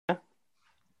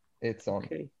It's on.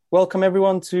 Okay. Welcome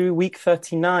everyone to week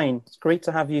 39. It's great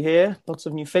to have you here. Lots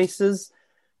of new faces.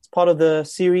 It's part of the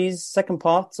series, second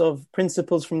part of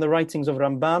Principles from the Writings of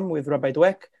Rambam with Rabbi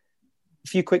Dweck. A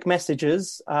few quick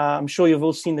messages. I'm sure you've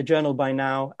all seen the journal by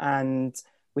now, and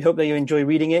we hope that you enjoy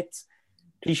reading it.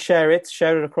 Please share it.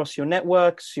 Share it across your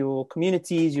networks, your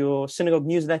communities, your synagogue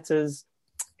newsletters.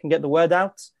 You can get the word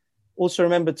out. Also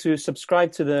remember to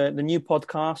subscribe to the new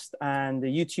podcast and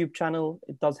the YouTube channel.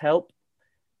 It does help.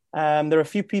 There are a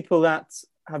few people that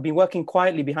have been working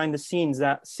quietly behind the scenes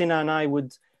that Sina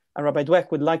and Rabbi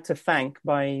Dweck would like to thank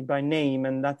by name.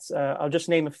 And that's, I'll just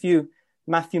name a few.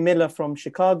 Matthew Miller from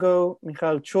Chicago,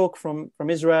 Michael Chok from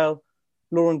Israel,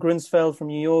 Lauren Grunsfeld from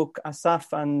New York,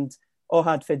 Asaf and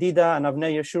Ohad Fedida and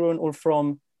Avnei Yeshurun, all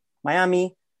from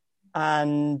Miami.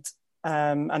 And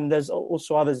there's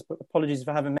also others, but apologies if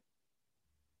I haven't met.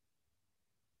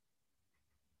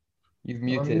 You've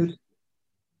muted.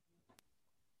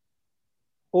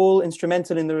 All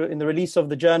instrumental in the release of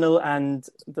the journal and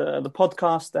the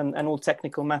podcast and all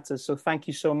technical matters. So thank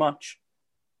you so much.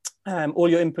 All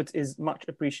your input is much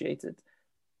appreciated.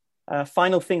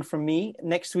 Final thing from me.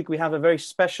 Next week we have a very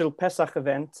special Pesach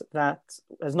event that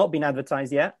has not been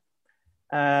advertised yet.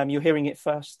 You're hearing it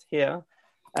first here.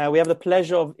 We have the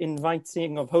pleasure of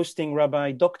hosting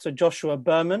Rabbi Dr. Joshua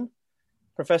Berman,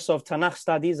 Professor of Tanakh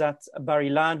Studies at Bar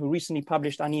Ilan, who recently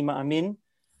published Ani Ma'amin.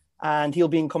 And he'll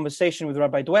be in conversation with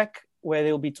Rabbi Dweck, where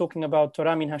they'll be talking about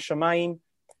Torah min Hashamayim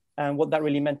and what that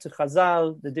really meant to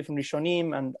Chazal, the different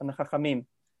Rishonim and the Chachamim.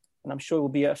 And I'm sure it will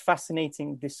be a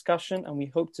fascinating discussion, and we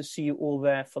hope to see you all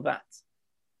there for that.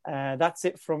 That's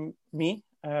it from me,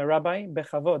 Rabbi,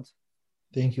 Bechavod.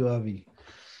 Thank you, Avi.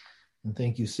 And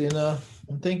thank you, Sina.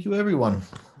 And thank you, everyone,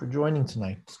 for joining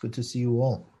tonight. It's good to see you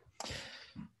all.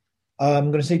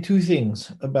 I'm going to say two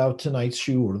things about tonight's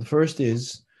shiur. The first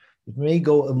is, it may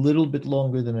go a little bit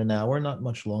longer than an hour, not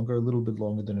much longer, a little bit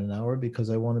longer than an hour, because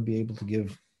I want to be able to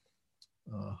give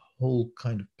a whole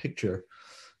kind of picture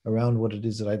around what it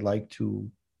is that I'd like to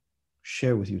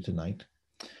share with you tonight.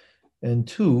 And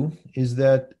two is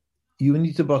that you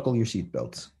need to buckle your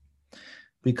seatbelts,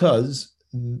 because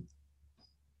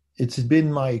it's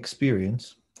been my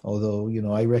experience, although,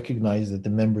 I recognize that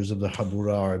the members of the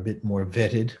Habura are a bit more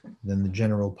vetted than the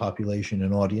general population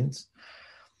and audience.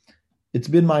 It's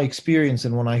been my experience,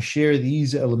 and when I share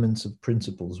these elements of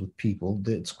principles with people,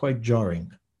 it's quite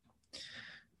jarring.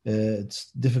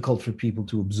 It's difficult for people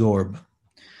to absorb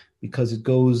because it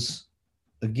goes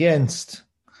against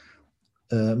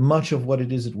much of what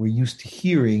it is that we're used to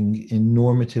hearing in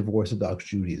normative Orthodox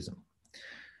Judaism.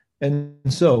 And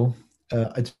so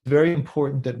it's very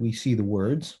important that we see the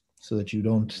words so that you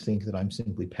don't think that I'm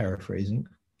simply paraphrasing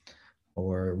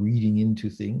or reading into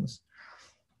things.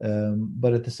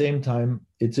 But at the same time,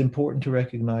 it's important to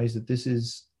recognize that this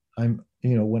is,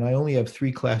 when I only have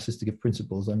 3 classes to give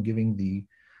principles, I'm giving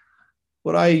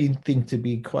what I think to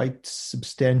be quite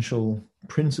substantial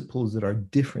principles that are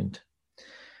different,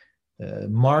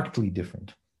 markedly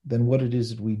different than what it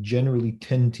is that we generally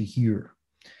tend to hear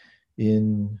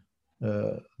in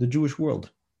the Jewish world.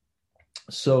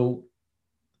 So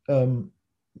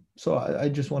I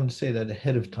just wanted to say that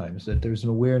ahead of time, so that there's an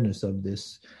awareness of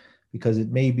this, because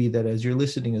it may be that as you're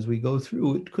listening, as we go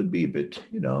through, it could be a bit,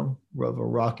 of a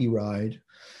rocky ride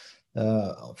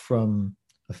from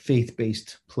a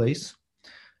faith-based place.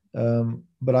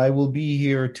 But I will be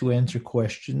here to answer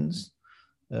questions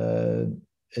in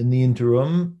the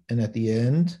interim and at the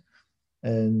end.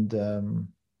 And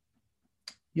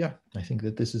I think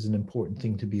that this is an important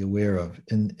thing to be aware of.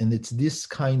 And it's this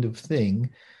kind of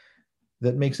thing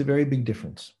that makes a very big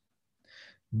difference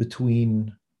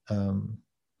between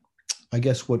I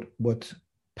guess what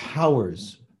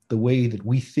powers the way that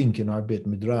we think in our Beit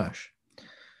Midrash,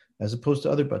 as opposed to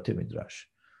other Batei Midrash.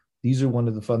 These are one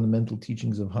of the fundamental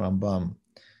teachings of Rambam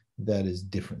that is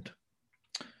different.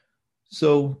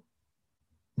 So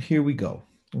here we go.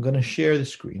 I'm going to share the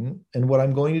screen, and what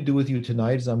I'm going to do with you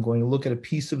tonight is I'm going to look at a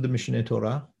piece of the Mishneh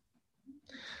Torah.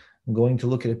 I'm going to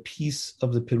look at a piece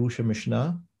of the Perusha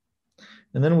Mishnah,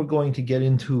 and then we're going to get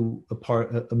into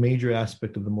a major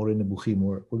aspect of the Moreh Nebuchim.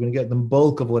 We're going to get the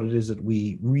bulk of what it is that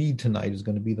we read tonight is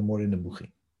going to be the Moreh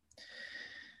Nebuchim.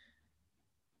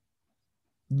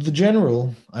 The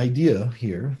general idea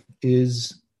here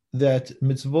is that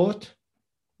mitzvot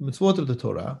of the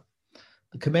Torah,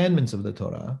 the commandments of the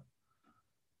Torah,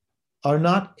 are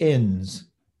not ends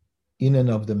in and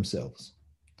of themselves,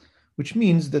 which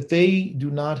means that they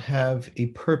do not have a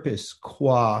purpose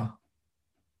qua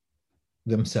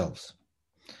themselves.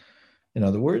 In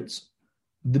other words,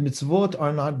 the mitzvot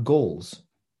are not goals.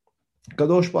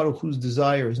 Kadosh Baruch Hu's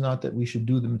desire is not that we should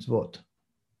do the mitzvot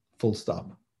full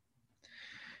stop.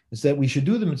 Is that we should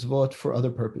do the mitzvot for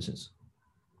other purposes.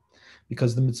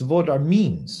 Because the mitzvot are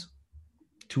means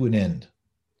to an end.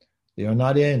 They are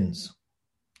not ends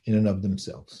in and of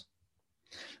themselves.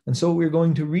 And so what we're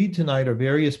going to read tonight are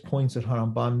various points that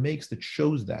Rambam makes that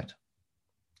shows that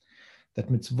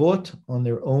mitzvot on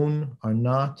their own are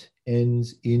not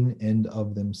ends in and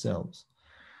of themselves.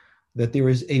 That there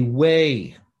is a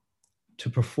way to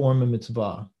perform a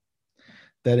mitzvah.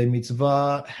 That a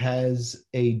mitzvah has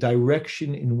a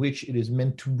direction in which it is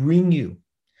meant to bring you.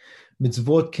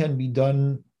 Mitzvot can be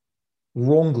done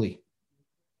wrongly,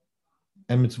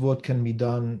 and mitzvot can be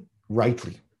done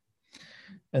rightly.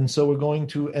 And so we're going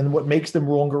to, and what makes them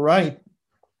wrong or right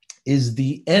is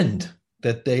the end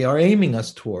that they are aiming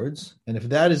us towards. And if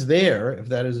that is there,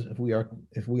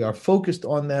 if we are focused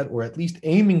on that, or at least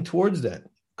aiming towards that,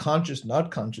 conscious,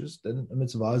 not conscious, then a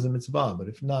mitzvah is a mitzvah. But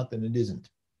if not, then it isn't.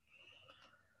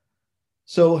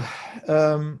 So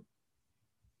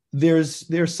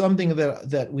there's something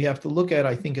that we have to look at,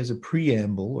 I think, as a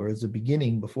preamble or as a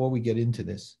beginning before we get into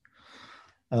this.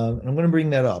 And I'm going to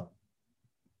bring that up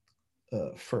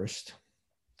first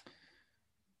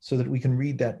so that we can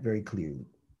read that very clearly.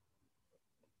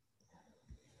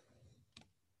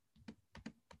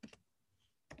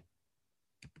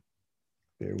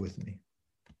 Bear with me.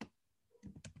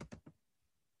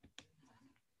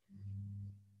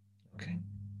 Okay.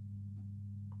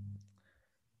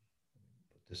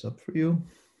 Put this up for you.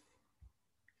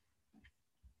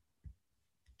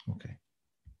 Okay.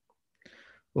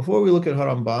 Before we look at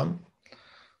Rambam,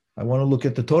 I want to look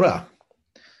at the Torah.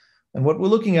 And what we're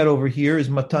looking at over here is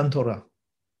Matan Torah.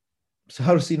 It's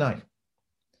Har Sinai.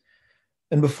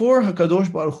 And before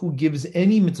HaKadosh Baruch Hu gives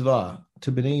any mitzvah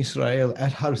to Bnei Israel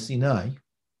at Har Sinai,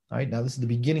 right, now this is the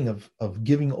beginning of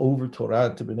giving over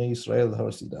Torah to Bnei Israel at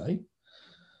Har Sinai,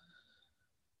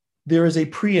 there is a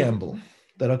preamble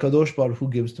that HaKadosh Baruch Hu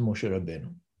gives to Moshe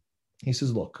Rabbeinu. He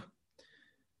says, look,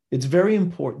 it's very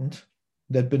important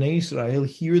that Bnei Israel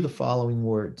hear the following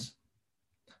words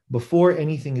before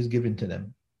anything is given to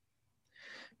them.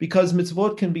 Because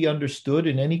mitzvot can be understood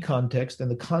in any context,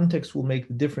 and the context will make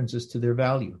the differences to their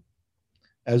value.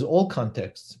 As all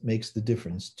contexts makes the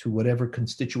difference to whatever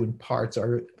constituent parts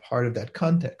are part of that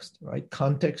context, right?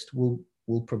 Context will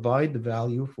provide the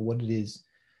value for what it is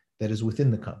that is within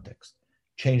the context.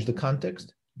 Change the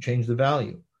context, change the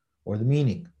value or the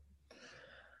meaning.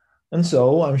 And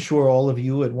so I'm sure all of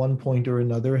you at one point or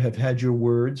another have had your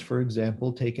words, for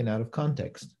example, taken out of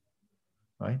context,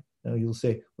 right? Now you'll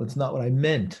say, well, it's not what I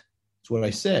meant. It's what I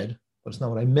said, but it's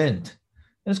not what I meant.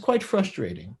 And it's quite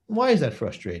frustrating. Why is that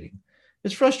frustrating?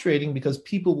 It's frustrating because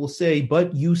people will say,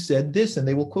 but you said this, and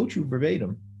they will quote you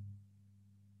verbatim.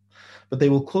 But they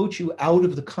will quote you out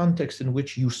of the context in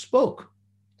which you spoke,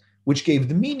 which gave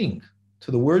the meaning to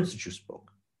the words that you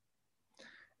spoke.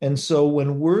 And so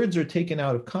when words are taken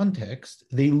out of context,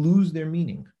 they lose their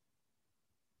meaning.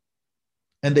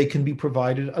 And they can be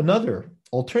provided another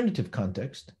alternative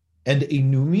context, and a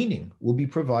new meaning will be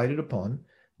provided upon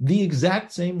the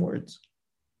exact same words.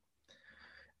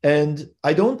 And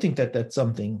I don't think that that's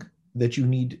something that you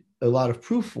need a lot of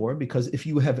proof for, because if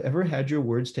you have ever had your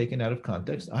words taken out of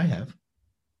context, I have,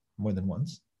 more than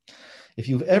once. If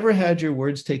you've ever had your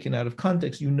words taken out of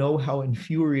context, you know how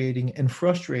infuriating and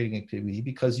frustrating it can be,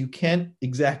 because you can't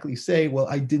exactly say, well,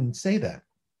 I didn't say that.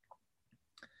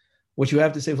 What you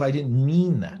have to say is, well, I didn't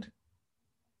mean that.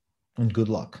 And good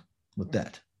luck with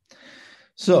that.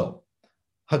 So,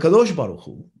 HaKadosh Baruch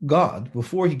Hu, God,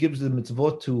 before he gives the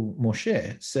mitzvot to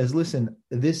Moshe, says, listen,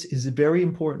 this is very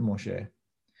important, Moshe.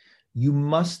 You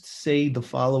must say the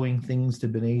following things to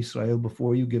Bnei Israel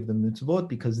before you give them mitzvot,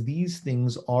 because these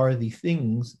things are the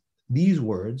things, these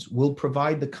words will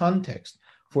provide the context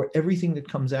for everything that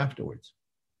comes afterwards.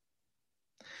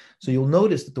 So you'll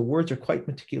notice that the words are quite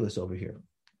meticulous over here.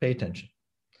 Pay attention.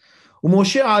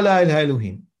 Moshe ala el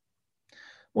Elohim.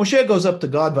 Moshe goes up to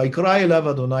God, Vayikra elav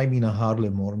Adonai min hahar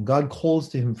lemor, and God calls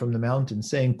to him from the mountain,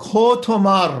 saying, Ko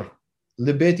tomar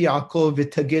lebet Yaakov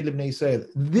v'taged lebnei Israel.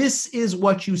 This is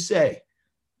what you say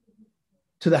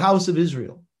to the house of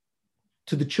Israel,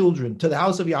 to the children, to the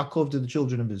house of Yaakov, to the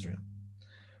children of Israel.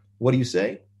 What do you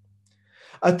say?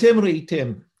 Atem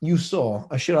reitem, you saw,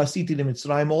 asher asiti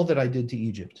leMitzrayim, all that I did to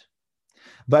Egypt.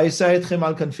 Va'esai etchem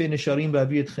al kanfei nesharim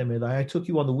va'avi etchem elai. I took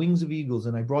you on the wings of eagles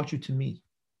and I brought you to me.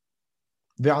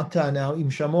 Ve'ata, now, im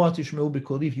shamoa tishmeu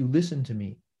b'koli, if you listen to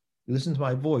me, you listen to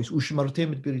my voice,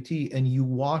 ushmartem et biriti, and you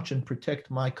watch and protect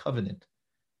my covenant.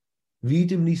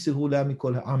 V'itim nisehu la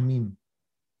mikol ha'amim,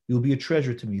 you'll be a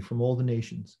treasure to me from all the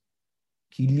nations.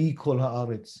 Ki li kol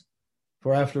ha'aretz,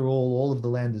 for after all of the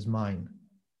land is mine,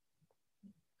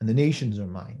 and the nations are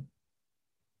mine.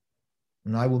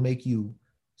 and I will make you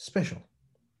special.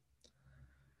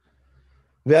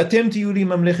 You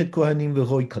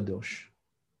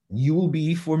will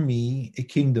be for me a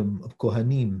kingdom of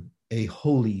Kohanim, a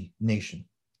holy nation.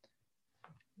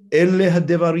 These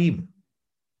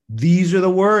are the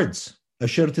words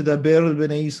that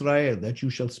you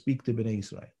shall speak to Bnei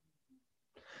Israel.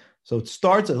 So it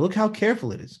starts, look how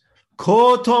careful it is.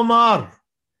 Ko tomar,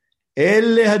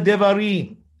 elle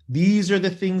hadevarim. These are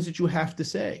the things that you have to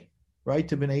say, right,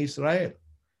 to Bnei Israel.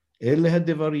 Elle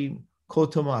hadevarim, ko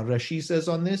tomar. Rashi says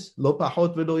on this, lo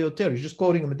pachot velo yoter. He's just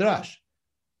quoting a midrash.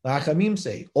 The Hachamim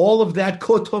say, all of that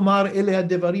ko tomar, elle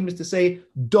hadevarim is to say,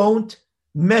 don't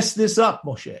mess this up,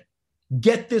 Moshe.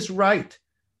 Get this right.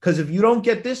 Because if you don't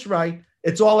get this right,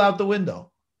 it's all out the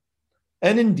window.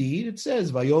 And indeed, it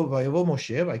says, Moshe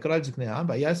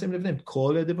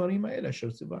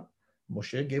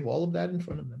gave all of that in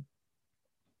front of them.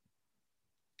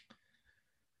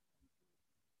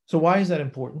 So why is that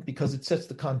important? Because it sets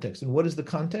the context. And what is the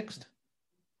context?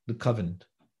 The covenant.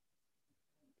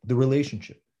 The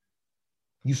relationship.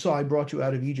 You saw I brought you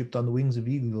out of Egypt on the wings of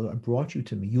eagle. I brought you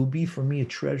to me. You'll be for me a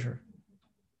treasure.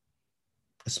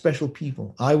 A special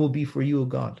people. I will be for you a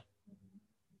God.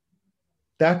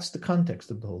 That's the context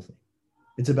of the whole thing.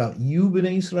 It's about you,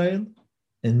 Bnei Israel,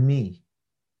 and me.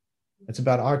 It's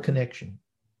about our connection.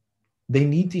 They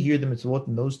need to hear the mitzvot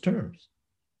in those terms.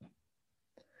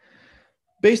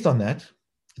 Based on that,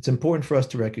 it's important for us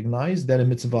to recognize that a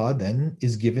mitzvah then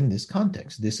is given this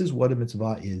context. This is what a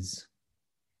mitzvah is.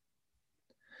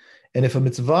 And if a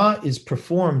mitzvah is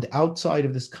performed outside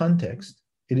of this context,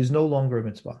 it is no longer a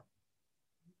mitzvah.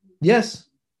 Yes,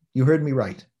 you heard me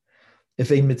right. If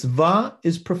a mitzvah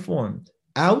is performed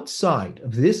outside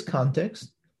of this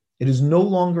context, it is no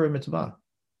longer a mitzvah.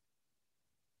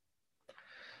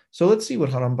 So let's see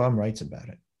what Rambam writes about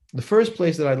it. The first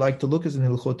place that I'd like to look is in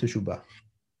Hilchot Teshuvah.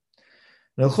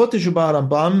 In Hilchot Teshuvah,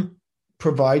 Rambam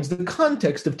provides the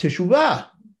context of Teshuvah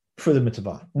for the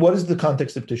mitzvah. What is the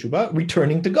context of Teshuvah?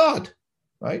 Returning to God,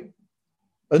 right?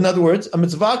 In other words, a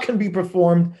mitzvah can be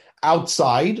performed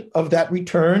outside of that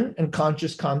return and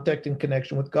conscious contact and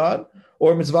connection with God,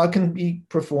 or a mitzvah can be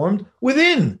performed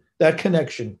within that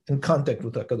connection and contact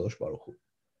with HaKadosh Baruch Hu.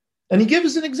 And he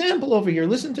gives an example over here.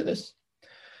 Listen to this.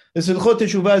 This is Hilchot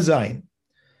Teshuvah Zayin.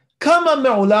 Kama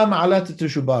me'olam alat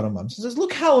teshuvah Rambam. He says,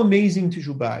 look how amazing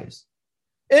Teshuvah is.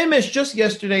 Emesh, just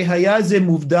yesterday, hayaze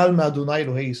muvdal ma'adonai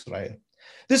Elohei Yisrael.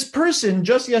 This person,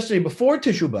 just yesterday, before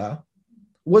Teshuvah,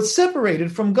 was separated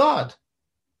from God,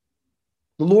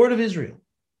 the Lord of Israel.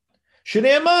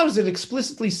 Shneimar, as it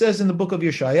explicitly says in the book of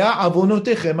Yeshaya,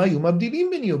 avonotechem hayu mabdilim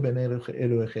beni uben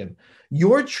Elohechem.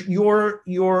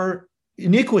 Your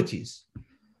iniquities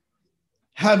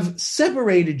have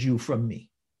separated you from me.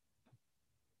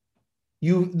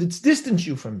 It's distanced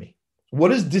you from me. What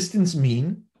does distance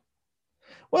mean?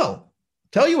 Well,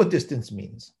 tell you what distance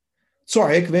means.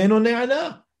 Tzorek ve'eno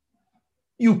ne'ana.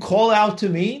 You call out to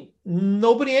me,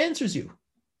 nobody answers you.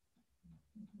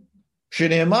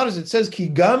 Shneimar, as it says, ki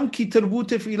gam ki tervu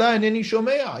tefila eneni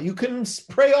shomea. You can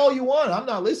pray all you want, I'm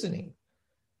not listening.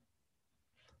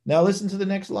 Now listen to the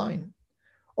next line.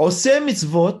 Oseh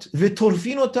mitzvot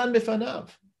ve'torfin otan befanav.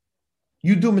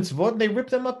 You do mitzvot, and they rip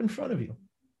them up in front of you.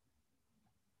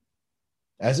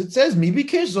 As it says, who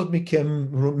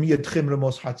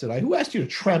asked you to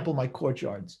trample my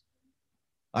courtyards?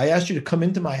 I asked you to come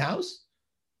into my house?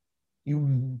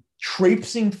 You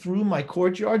traipsing through my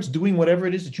courtyards, doing whatever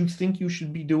it is that you think you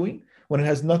should be doing, when it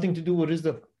has nothing to do with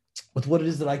what it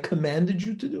is that I commanded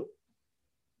you to do?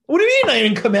 What do you mean I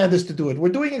didn't command us to do it? We're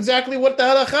doing exactly what the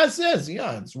halakha says.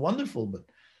 Yeah, it's wonderful, but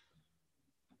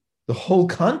the whole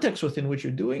context within which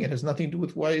you're doing it has nothing to do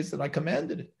with why it is that I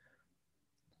commanded it.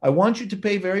 I want you to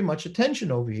pay very much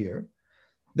attention over here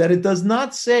that it does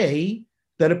not say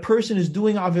that a person is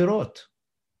doing avirot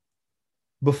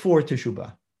before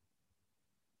Teshuvah.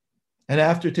 And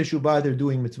after Teshuvah, they're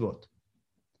doing mitzvot.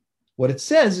 What it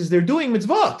says is they're doing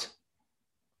mitzvot.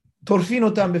 Torfin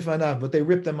otam befanav, but they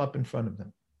rip them up in front of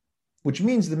them. Which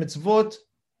means the mitzvot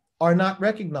are not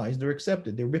recognized or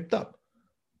accepted. They're ripped up.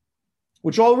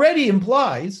 Which already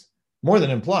implies, more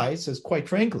than implies, says quite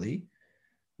frankly,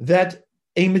 that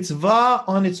a mitzvah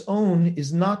on its own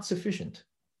is not sufficient.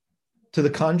 To the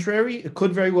contrary, it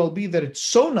could very well be that it's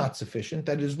so not sufficient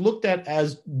that it is looked at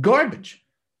as garbage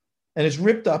and is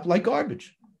ripped up like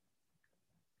garbage.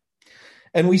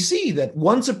 And we see that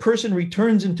once a person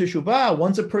returns into Teshuvah,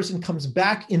 once a person comes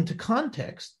back into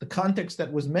context, the context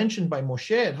that was mentioned by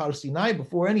Moshe at Har Sinai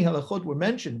before any halachot were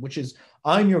mentioned, which is,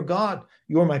 I'm your God,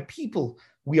 you're my people,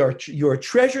 you're a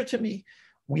treasure to me.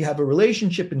 We have a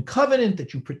relationship in covenant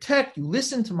that you protect, you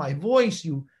listen to my voice,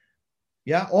 you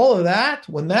Yeah, all of that,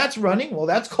 when that's running, well,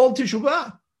 that's called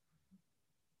teshuvah.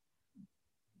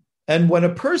 And when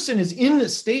a person is in the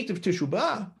state of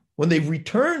teshuvah, when they've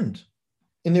returned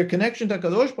in their connection to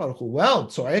Kadosh Baruch Hu, well,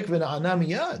 tzorek v'na'ana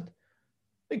miyad.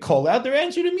 They call out, they're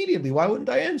answered immediately. Why wouldn't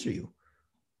I answer you?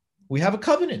 We have a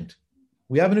covenant.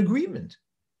 We have an agreement.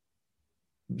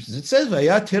 It says,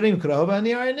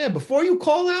 before you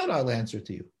call out, I'll answer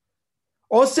to you.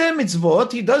 Oseh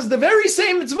mitzvot, he does the very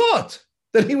same mitzvot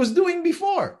that he was doing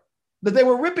before, that they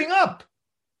were ripping up.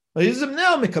 They're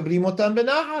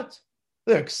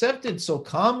accepted so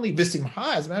calmly.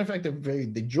 V'simcha, as a matter of fact, they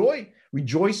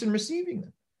rejoice in receiving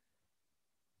them.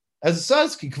 As it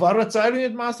says,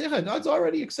 God's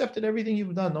already accepted everything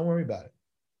you've done. Don't worry about it.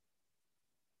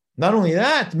 Not only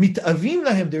that, mitavim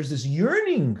lahem, there's this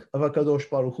yearning of HaKadosh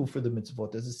Baruch Hu for the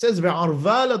mitzvot. As it says,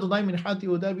 ve'arva l'Adonai minchati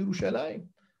Yehuda v'Yerushalayim.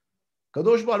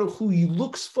 Kadosh Baruch Hu, he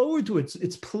looks forward to it.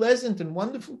 It's pleasant and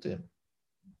wonderful to him.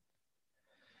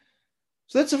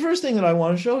 So that's the first thing that I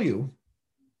want to show you.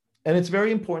 And it's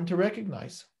very important to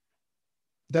recognize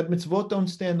that mitzvot don't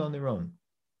stand on their own.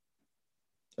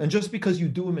 And just because you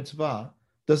do a mitzvah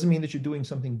doesn't mean that you're doing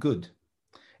something good.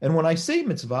 And when I say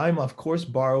mitzvah, I'm of course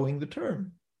borrowing the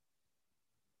term.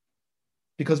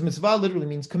 Because mitzvah literally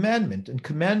means commandment. And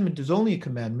commandment is only a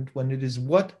commandment when it is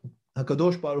what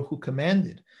HaKadosh Baruch Hu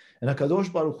commanded. And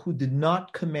HaKadosh Baruch Hu did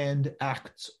not command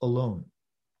acts alone.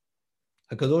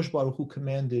 HaKadosh Baruch Hu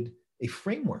commanded a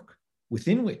framework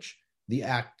within which the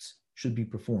acts should be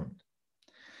performed.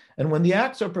 And when the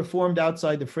acts are performed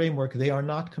outside the framework, they are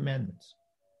not commandments.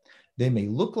 They may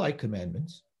look like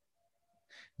commandments.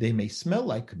 They may smell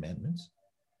like commandments.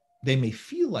 They may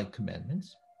feel like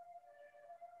commandments,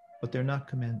 but they're not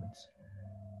commandments.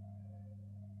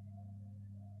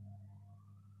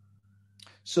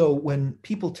 So when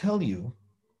people tell you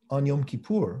on Yom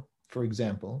Kippur, for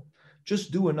example,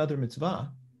 just do another mitzvah,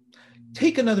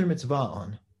 take another mitzvah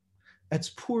on, that's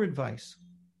poor advice.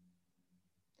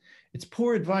 It's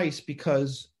poor advice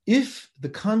because if the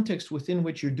context within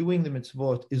which you're doing the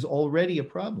mitzvot is already a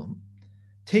problem,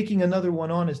 taking another one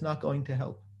on is not going to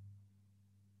help.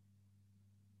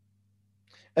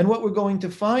 And what we're going to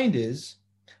find is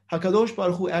HaKadosh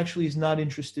Baruch Hu actually is not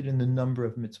interested in the number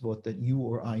of mitzvot that you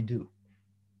or I do.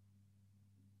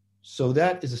 So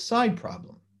that is a side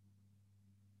problem.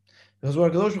 Because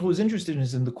what HaKadosh Baruch Hu is interested in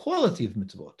is in the quality of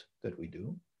mitzvot that we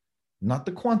do, not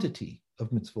the quantity of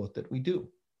mitzvot that we do.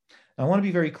 Now, I want to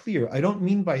be very clear. I don't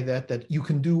mean by that you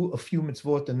can do a few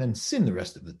mitzvot and then sin the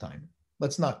rest of the time.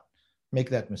 Let's not make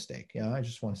that mistake. Yeah, I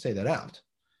just want to say that out.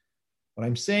 What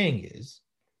I'm saying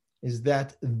is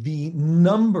that the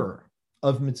number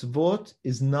of mitzvot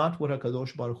is not what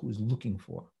HaKadosh Baruch Hu is looking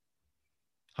for.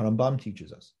 Rambam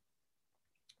teaches us.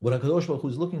 What HaKadosh Baruch Hu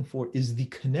is looking for is the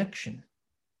connection,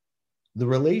 the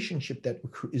relationship that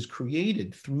is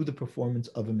created through the performance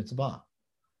of a mitzvah.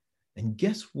 And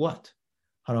guess what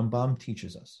Rambam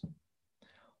teaches us?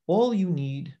 All you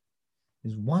need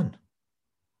is one.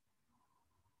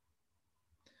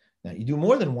 Now, you do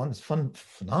more than one, it's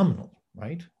phenomenal,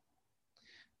 right?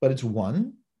 But it's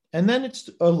one, and then it's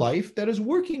a life that is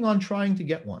working on trying to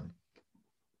get one.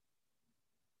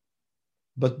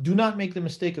 But do not make the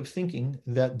mistake of thinking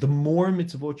that the more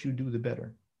mitzvot you do, the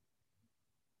better.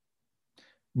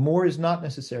 More is not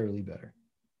necessarily better.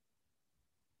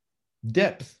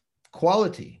 Depth,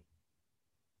 quality,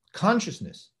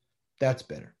 consciousness, that's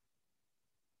better.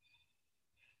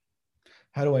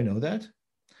 How do I know that?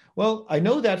 Well, I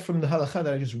know that from the halakha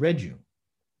that I just read you,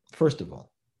 first of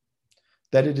all,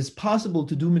 that it is possible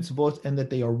to do mitzvot and that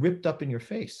they are ripped up in your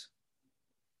face,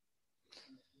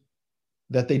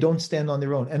 that they don't stand on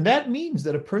their own. And that means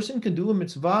that a person can do a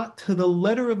mitzvah to the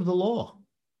letter of the law,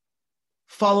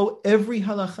 follow every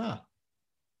halakha,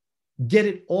 get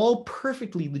it all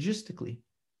perfectly logistically,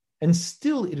 and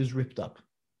still it is ripped up.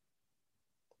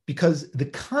 Because the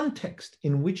context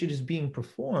in which it is being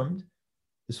performed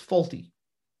is faulty.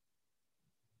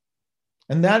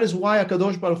 And that is why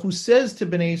HaKadosh Baruch Hu says to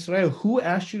Bnei Israel, who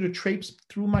asked you to traipse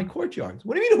through my courtyards?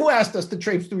 What do you mean, who asked us to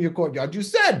traipse through your courtyard? You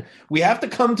said, we have to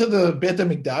come to the Beit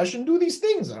HaMikdash and do these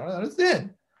things. I don't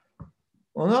understand.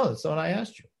 Well, no, that's not what I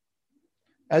asked you.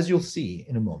 As you'll see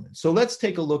in a moment. So let's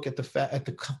take a look at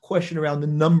the question around the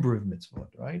number of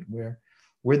mitzvot, right?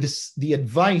 Where the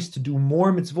advice to do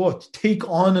more mitzvot, take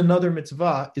on another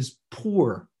mitzvah, is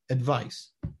poor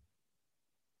advice,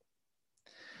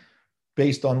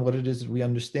 based on what it is that we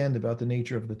understand about the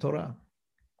nature of the Torah.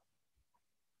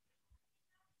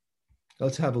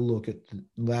 Let's have a look at the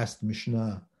last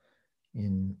Mishnah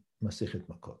in Masechet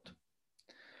Makot.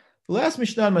 The last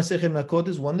Mishnah in Masechet Makot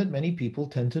is one that many people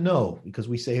tend to know because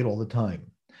we say it all the time.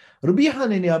 Rabbi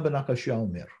Hananiah ben Akashya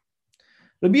Omer.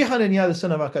 Rabbi Hananiah, the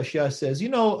son of Akashya, says,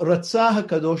 Ratzah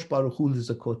HaKadosh Baruch Hu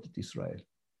l'zakot et Israel.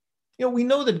 We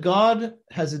know that God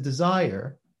has a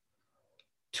desire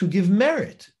to give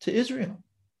merit to Israel.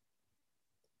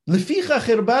 Lefichach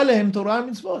hirba lehem Torah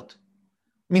mitzvot.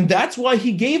 That's why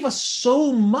he gave us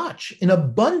so much in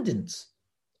abundance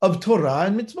of Torah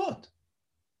and mitzvot.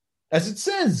 As it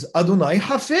says, Adonai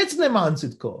hafetz leman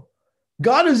tzidko.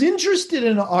 God is interested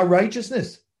in our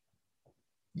righteousness.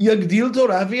 Yagdil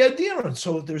Torah v'yadir.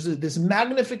 So there's this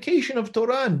magnification of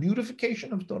Torah and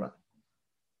beautification of Torah.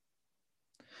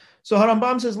 So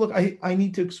Rambam says, look, I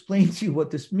need to explain to you what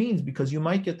this means because you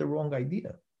might get the wrong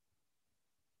idea.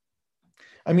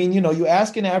 You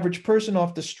ask an average person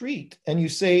off the street and you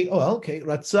say, okay,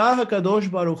 Ratzah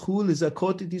HaKadosh Baruch Hu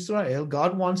l'zakot et Israel.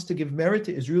 God wants to give merit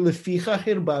to Israel. Leficha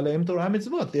hirba lehem Torah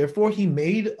mitzvot. Therefore, he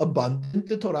made abundant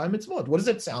the Torah mitzvot. What does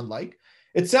that sound like?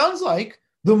 It sounds like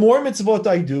the more mitzvot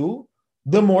I do,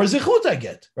 the more zichut I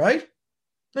get, right?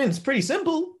 It's pretty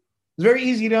simple. It's very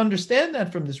easy to understand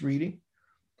that from this reading.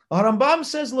 Rambam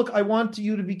says, look, I want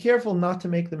you to be careful not to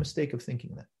make the mistake of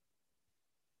thinking that.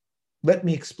 Let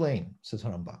me explain, says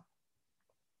Rambam.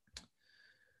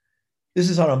 This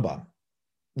is Rambam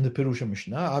in the Perusha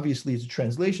Mishnah. Obviously, it's a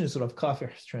translation. It's Rav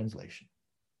Kafir's translation.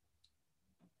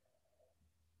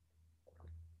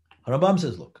 Rambam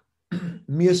says, look,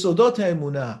 Miyasodot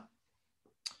ha'emunah,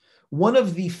 one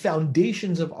of the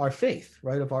foundations of our faith,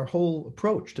 right, of our whole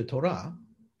approach to Torah,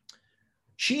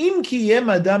 if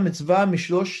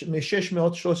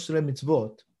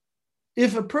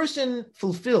a person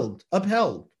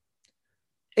upheld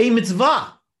a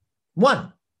mitzvah,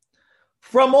 one,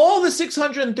 from all the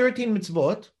 613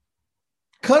 mitzvot,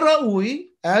 karaui,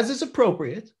 as is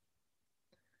appropriate,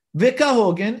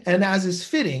 v'kahogen, and as is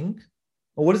fitting.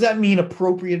 Well, what does that mean,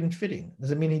 appropriate and fitting?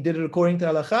 Does it mean he did it according to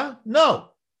halacha? No.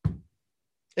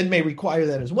 It may require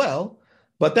that as well,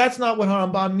 but that's not what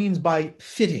Rambam means by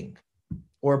fitting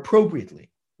or appropriately.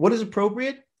 What is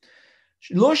appropriate?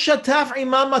 Lo shataf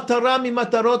imam matara mi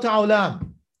matarot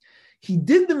ha'olam. He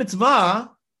did the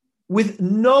mitzvah with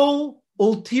no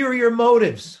ulterior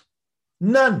motives.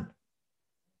 None.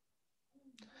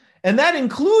 And that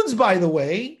includes, by the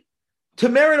way, to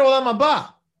merit olam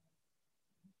haba.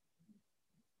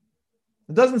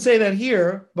 It doesn't say that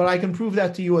here, but I can prove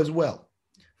that to you as well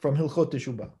from Hilchot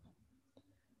Teshuvah.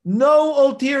 No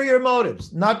ulterior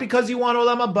motives. Not because you want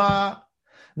olam haba.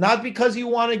 Not because you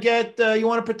want to you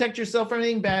want to protect yourself from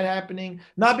anything bad happening.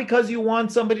 Not because you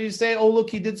want somebody to say, oh, look,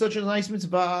 he did such a nice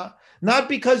mitzvah. Not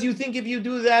because you think if you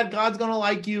do that, God's going to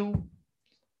like you.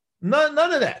 None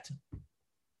of that.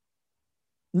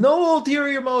 No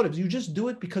ulterior motives. You just do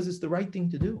it because it's the right thing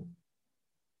to do.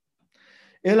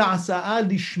 You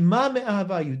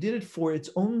did it for its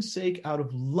own sake, out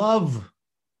of love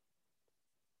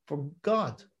for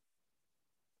God.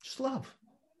 Just love.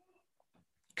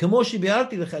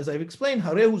 As I've explained,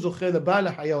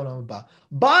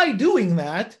 by doing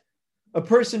that, a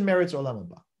person merits olam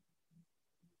haba.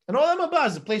 And olam haba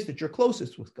is the place that you're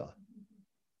closest with God.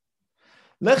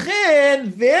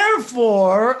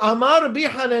 Therefore, Amar Rabbi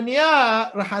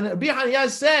Hananiah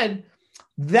said,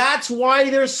 that's why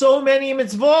there's so many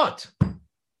mitzvot.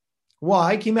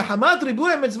 Why?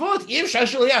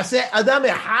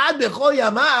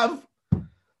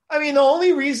 The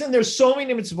only reason there's so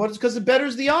many mitzvot is because it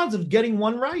betters the odds of getting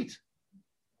one right.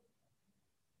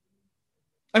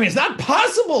 It's not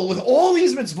possible with all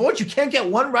these mitzvot, you can't get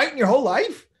one right in your whole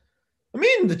life.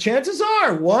 The chances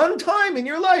are one time in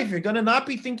your life, you're going to not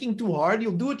be thinking too hard.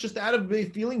 You'll do it just out of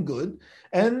feeling good,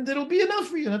 and it'll be enough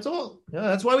for you. That's all.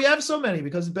 That's why we have so many,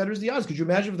 because it betters the odds. Could you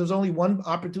imagine if there's only one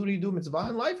opportunity to do mitzvah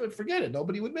in life? Forget it.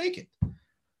 Nobody would make it.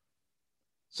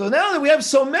 So now that we have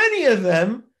so many of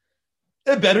them,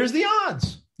 it betters the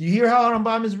odds. Do you hear how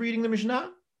Rambam is reading the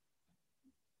Mishnah?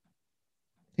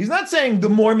 He's not saying the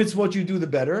more mitzvot you do, the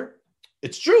better.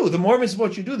 It's true. The more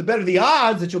mitzvot you do, the better the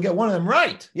odds that you'll get one of them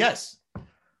right. Yes.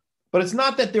 But it's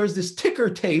not that there's this ticker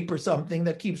tape or something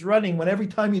that keeps running when every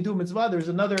time you do mitzvah, there's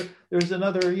another,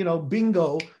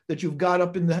 bingo that you've got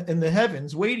up in the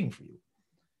heavens waiting for you,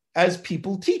 as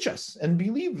people teach us and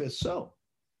believe this so.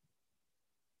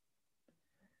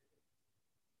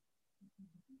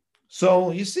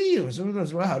 So you see, it's not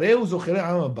possible.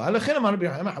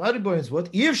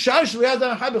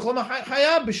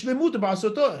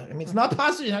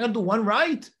 You're not going to do one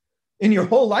right in your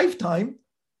whole lifetime.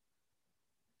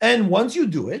 And once you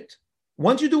do it,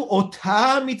 once you do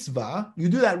otah mitzvah, you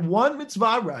do that one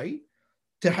mitzvah right,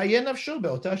 so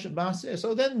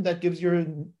then that gives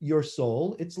your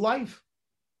soul its life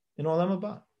in olam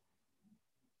haba.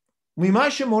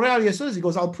 He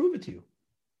goes, I'll prove it to you.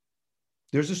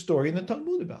 There's a story in the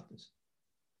Talmud about this.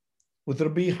 With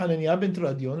Rabbi Hananiah ben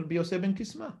Tradion, Rabbi Yosef ben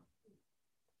Kisma.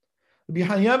 Rabbi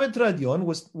Hananiah ben Tradion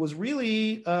was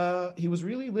really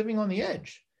living on the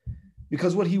edge,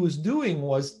 because what he was doing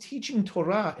was teaching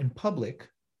Torah in public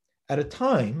at a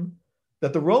time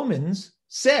that the Romans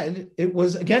said it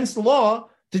was against the law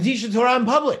to teach the Torah in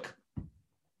public.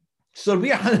 So Rabbi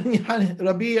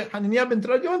Hananiah ben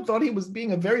Tradion thought he was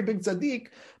being a very big tzaddik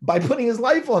by putting his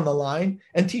life on the line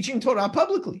and teaching Torah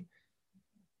publicly.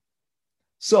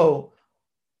 So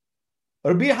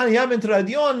Rabbi Hananiah ben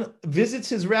Tradion visits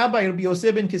his rabbi, Rabbi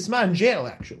Yosef ben Kisma, in jail,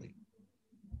 actually.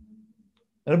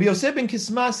 And Rabbi Yosef ben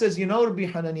Kisma says, Rabbi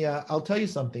Hananiah, I'll tell you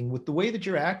something. With the way that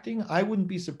you're acting, I wouldn't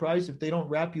be surprised if they don't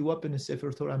wrap you up in a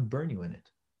Sefer Torah and burn you in it.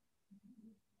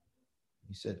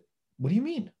 He said, what do you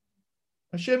mean?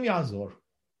 Hashem Yazor.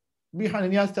 Rabbi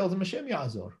Hananiah tells him, Hashem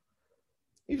Yazor.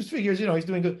 He just figures, he's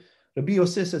doing good. Rabbi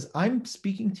Yosef says, I'm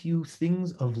speaking to you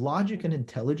things of logic and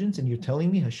intelligence, and you're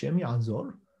telling me Hashem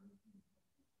Yazor?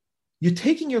 You're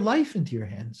taking your life into your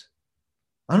hands.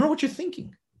 I don't know what you're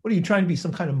thinking. What, are you trying to be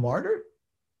some kind of martyr?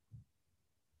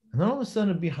 And then all of a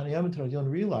sudden, Rabbi Hananiah ben Tradion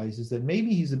realizes that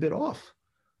maybe he's a bit off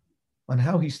on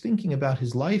how he's thinking about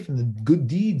his life and the good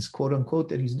deeds, quote unquote,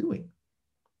 that he's doing.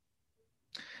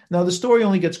 Now, the story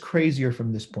only gets crazier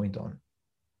from this point on.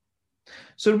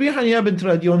 So Rabbi Hananiah ben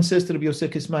Tradion says to Rabbi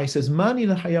Yosef Kisma, he says, Mani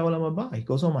l'chaya olam haba. He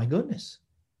goes, oh my goodness.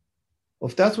 Well,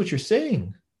 if that's what you're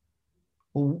saying,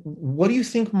 well, what do you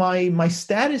think my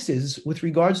status is with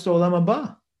regards to olam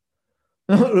haba?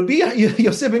 Rabbi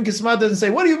Yosef ben Kisma doesn't say,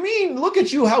 what do you mean? Look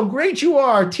at you, how great you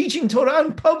are, teaching Torah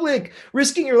in public,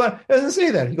 risking your life. He doesn't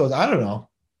say that. He goes, I don't know.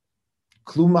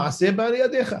 Klum ma'aseh ba'alei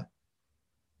yadecha.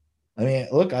 I mean,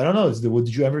 look, I don't know.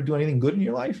 Did you ever do anything good in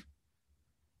your life?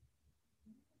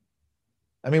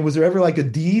 I mean, was there ever like a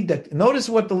deed that, notice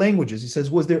what the language is. He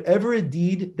says, was there ever a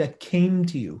deed that came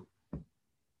to you,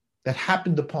 that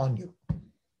happened upon you?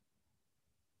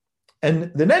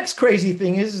 And the next crazy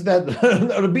thing is that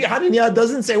Rabbi Hananiah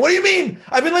doesn't say, what do you mean?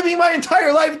 I've been living my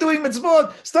entire life doing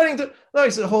mitzvot, studying. No, he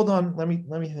said, hold on, let me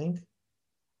think.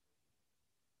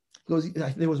 He goes,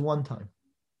 there was one time.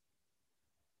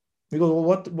 He goes, well,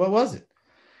 what was it?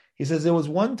 He says, there was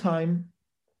one time,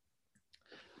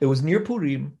 it was near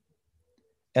Purim,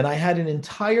 and I had an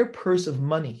entire purse of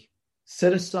money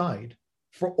set aside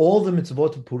for all the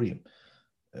mitzvot of Purim.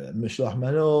 Mishloach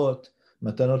manot,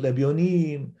 matanot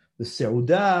lebionim, the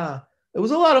seudah. It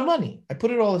was a lot of money. I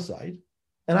put it all aside.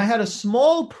 And I had a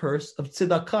small purse of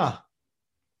tzedakah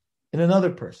in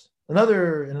another purse, in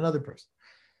another purse.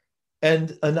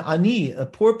 And an ani, a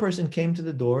poor person, came to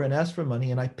the door and asked for money,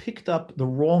 and I picked up the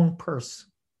wrong purse.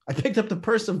 I picked up the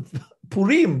purse of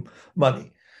Purim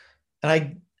money,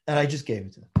 and I just gave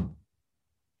it to them.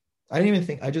 I didn't even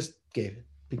think. I just gave it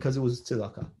because it was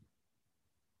tzedakah.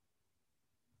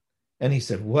 And he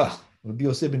said, well, Rabbi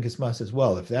Yosef ben Kisma says,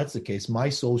 well, if that's the case, my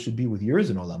soul should be with yours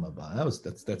in Olam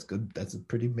Haba. That's good. That's a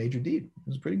pretty major deed. It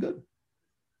was pretty good.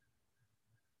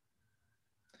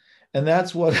 And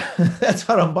that's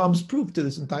Rambam's proof to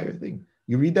this entire thing.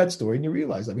 You read that story and you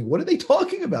realize, I mean, what are they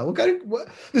talking about?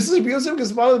 This is Rabbi Yosef ben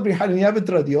Kisma, Rabbi Hananiah ben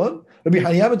Tradion. Rabbi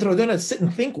Hananiah ben Tradion had to sit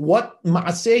and think what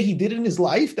maaseh he did in his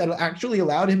life that actually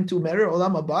allowed him to merit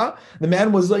Olam Haba. The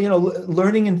man was,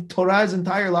 learning in Torah his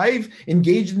entire life,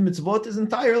 engaged in mitzvot his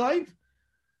entire life.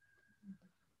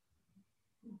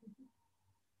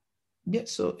 Yeah,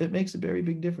 so it makes a very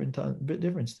big difference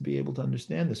to be able to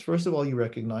understand this. First of all, you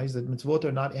recognize that mitzvot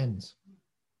are not ends.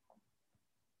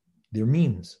 They're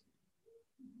means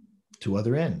to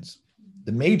other ends.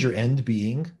 The major end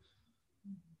being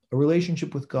a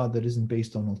relationship with God that isn't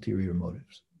based on ulterior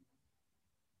motives.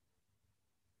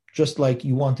 Just like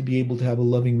you want to be able to have a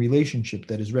loving relationship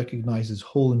that is recognized as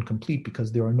whole and complete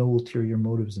because there are no ulterior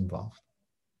motives involved.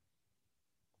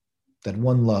 That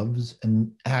one loves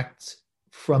and acts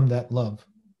from that love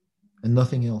and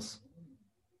nothing else.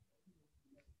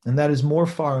 And that is more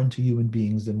foreign to human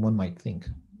beings than one might think,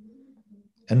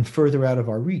 and further out of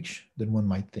our reach than one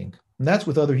might think. And that's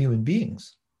with other human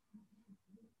beings,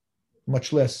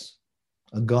 much less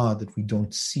a God that we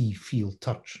don't see, feel,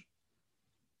 touch.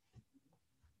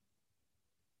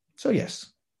 So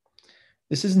yes,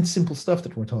 this isn't simple stuff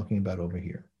that we're talking about over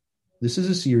here. This is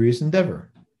a serious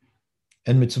endeavor.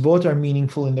 And mitzvot are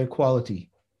meaningful in their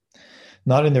quality,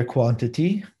 not in their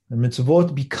quantity. And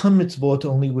mitzvot become mitzvot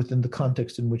only within the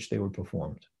context in which they were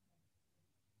performed.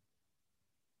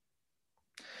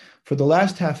 For the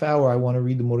last half hour, I want to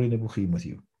read the Moreh Nebuchim with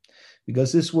you,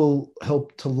 because this will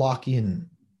help to lock in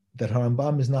that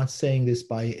Rambam is not saying this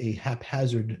by a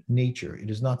haphazard nature. It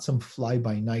is not some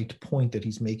fly-by-night point that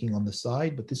he's making on the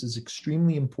side, but this is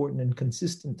extremely important and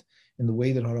consistent in the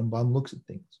way that Rambam looks at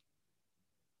things.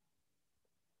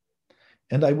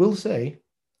 And I will say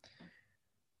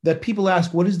that people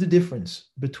ask, what is the difference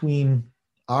between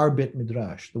our Bet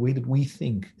Midrash, the way that we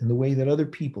think, and the way that other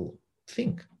people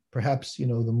think? Perhaps, the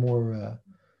more,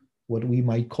 what we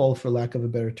might call, for lack of a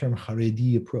better term,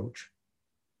 Haredi approach.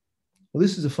 Well,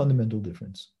 this is a fundamental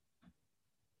difference.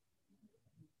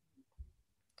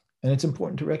 And it's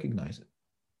important to recognize it.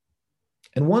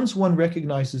 And once one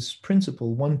recognizes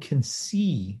principle, one can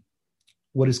see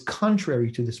what is contrary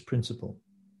to this principle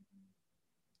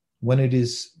when it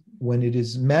is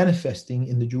manifesting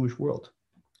in the Jewish world.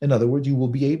 In other words, you will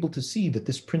be able to see that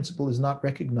this principle is not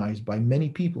recognized by many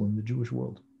people in the Jewish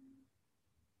world.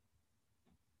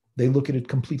 They look at it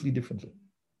completely differently.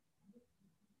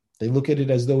 They look at it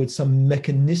as though it's some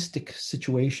mechanistic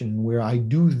situation where I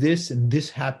do this and this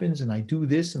happens, and I do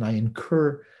this and I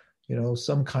incur,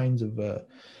 some kinds of a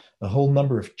whole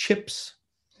number of chips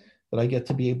that I get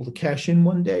to be able to cash in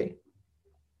one day.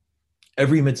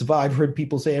 Every mitzvah, I've heard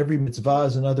people say every mitzvah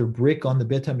is another brick on the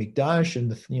Bet HaMikdash and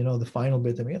the final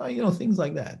Bet HaMikdash, things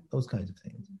like that, those kinds of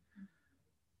things.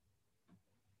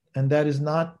 And that is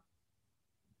not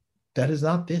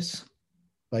this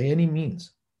by any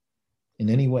means, in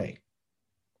any way.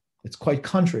 It's quite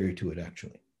contrary to it,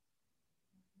 actually.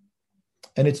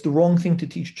 And it's the wrong thing to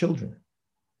teach children.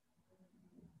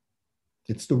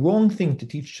 It's the wrong thing to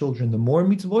teach children. The more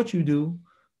mitzvot you do,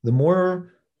 the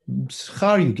more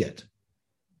schar you get.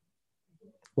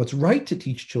 What's right to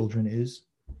teach children is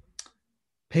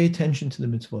pay attention to the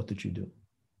mitzvot that you do.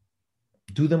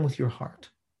 Do them with your heart.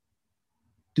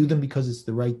 Do them because it's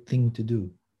the right thing to do.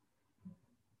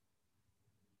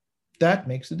 That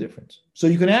makes a difference. So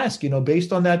you can ask,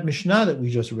 based on that Mishnah that we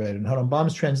just read and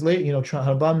Rambam's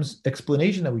Rambam's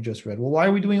explanation that we just read, well, why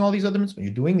are we doing all these other mitzvot?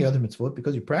 You're doing the other mitzvot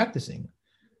because you're practicing.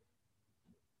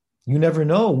 You never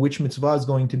know which mitzvah is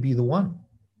going to be the one.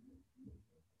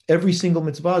 Every single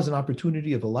mitzvah is an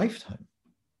opportunity of a lifetime.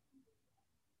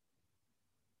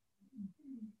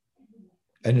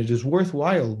 And it is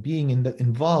worthwhile being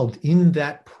involved in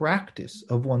that practice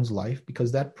of one's life,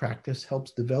 because that practice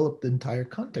helps develop the entire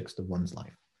context of one's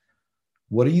life.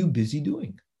 What are you busy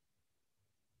doing?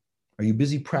 Are you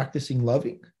busy practicing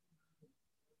loving?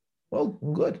 Well,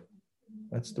 good.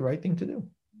 That's the right thing to do.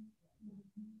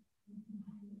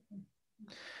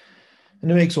 And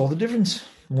it makes all the difference.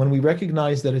 When we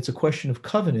recognize that it's a question of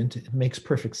covenant, it makes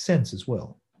perfect sense as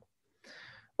well.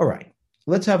 All right,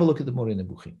 let's have a look at the Moreh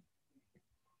Nebuchim.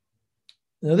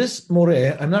 Now this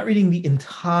Moreh, I'm not reading the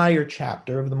entire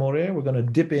chapter of the Moreh. We're going to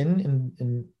dip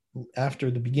in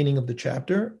after the beginning of the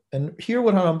chapter. And here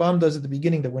what Rambam does at the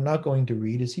beginning that we're not going to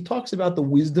read is he talks about the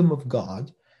wisdom of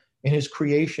God in his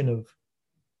creation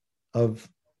of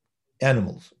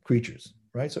animals, creatures,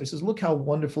 right? So he says, look how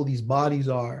wonderful these bodies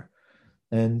are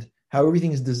and how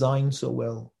everything is designed so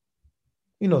well.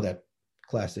 You know that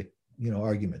classic,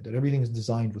 argument that everything is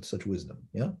designed with such wisdom,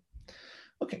 yeah?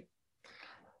 Okay.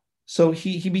 So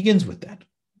he begins with that.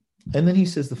 And then he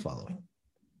says the following.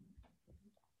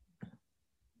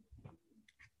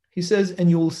 He says, and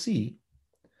you will see,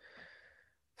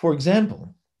 for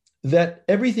example, that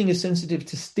everything is sensitive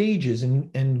to stages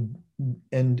and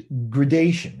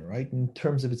gradation, right, in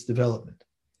terms of its development.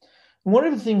 And one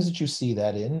of the things that you see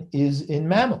that in is in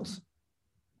mammals.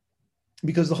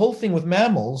 Because the whole thing with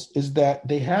mammals is that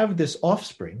they have this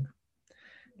offspring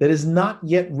that is not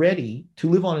yet ready to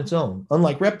live on its own.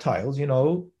 Unlike reptiles,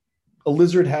 a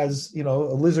lizard has, a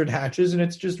lizard hatches and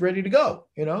it's just ready to go,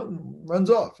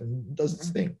 runs off and does its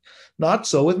thing. Not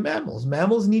so with mammals.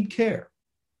 Mammals need care.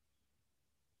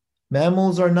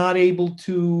 Mammals are not able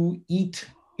to eat,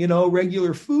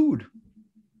 regular food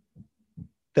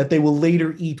that they will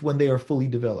later eat when they are fully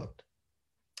developed.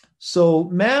 So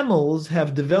mammals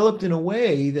have developed in a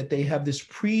way that they have this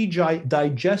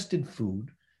pre-digested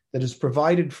food that is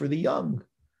provided for the young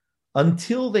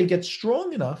until they get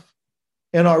strong enough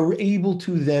and are able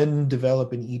to then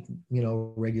develop and eat,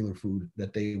 regular food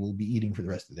that they will be eating for the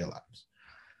rest of their lives.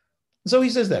 So he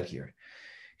says that here.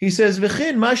 He says,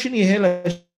 "V'chen ma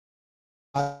shenihel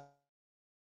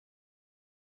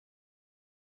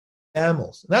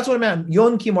animals." And that's what I meant.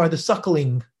 Yonkim are the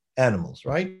suckling animals,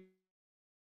 right?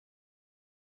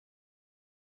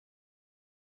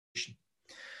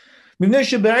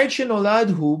 Because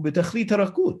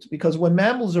when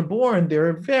mammals are born,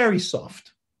 they're very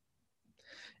soft.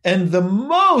 And the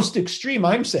most extreme,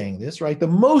 I'm saying this, right? The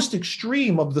most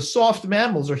extreme of the soft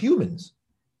mammals are humans.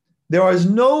 There is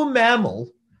no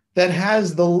mammal that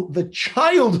has the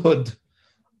childhood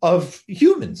of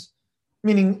humans,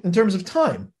 meaning in terms of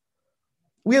time.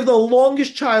 We have the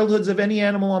longest childhoods of any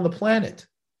animal on the planet,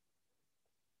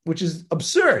 which is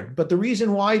absurd. But the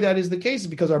reason why that is the case is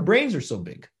because our brains are so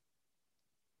big.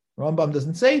 Rambam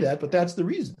doesn't say that, but that's the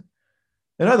reason.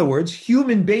 In other words,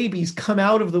 human babies come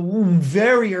out of the womb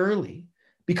very early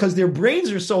because their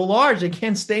brains are so large they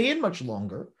can't stay in much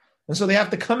longer. And so they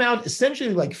have to come out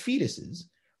essentially like fetuses.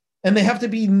 And they have to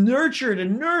be nurtured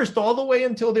and nursed all the way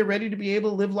until they're ready to be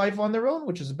able to live life on their own,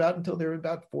 which is until they're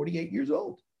about 48 years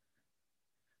old.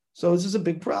 So this is a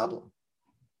big problem.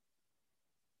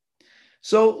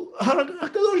 So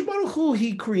HaKadosh Baruch Hu,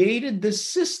 he created this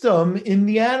system in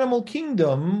the animal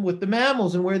kingdom with the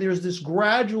mammals, and where there's this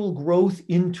gradual growth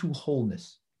into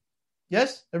wholeness.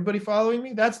 Yes? Everybody following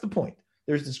me? That's the point.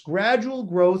 There's this gradual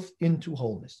growth into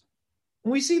wholeness.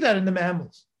 And we see that in the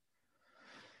mammals.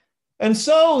 And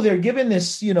so they're given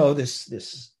this,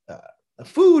 this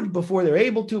food before they're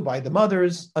able to by the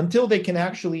mothers until they can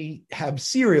actually have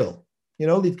cereal,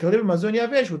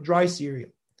 with dry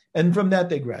cereal. And from that,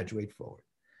 they graduate forward.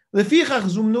 Therefore,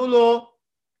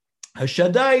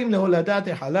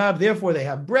 they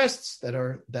have breasts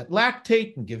that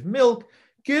lactate and give milk,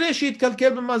 so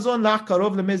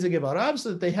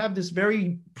that they have this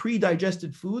very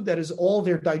pre-digested food that is all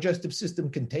their digestive system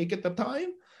can take at the time.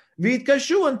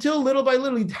 Until little by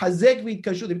little, they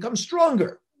become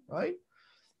stronger, right?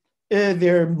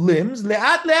 Their limbs,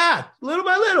 little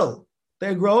by little,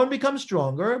 they grow and become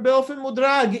stronger,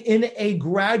 in a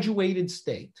graduated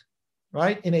state,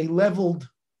 right? In a leveled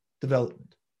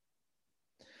development.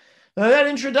 Now that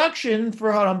introduction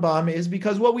for Rambam is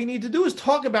because what we need to do is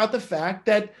talk about the fact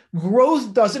that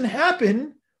growth doesn't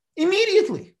happen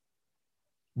immediately.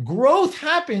 Growth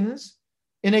happens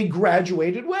in a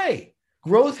graduated way.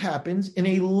 Growth happens in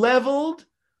a leveled,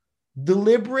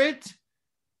 deliberate,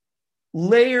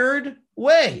 layered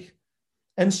way.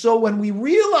 And so when we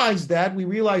realize that, we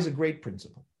realize a great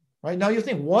principle. Right? Now you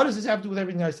think, what does this have to do with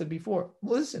everything I said before?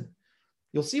 Well, listen,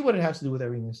 you'll see what it has to do with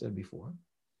everything I said before.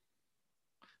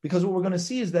 Because what we're going to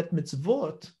see is that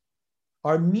mitzvot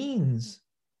are means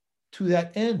to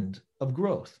that end of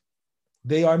growth.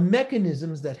 They are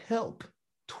mechanisms that help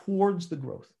towards the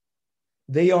growth.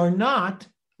 They are not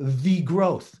the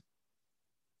growth.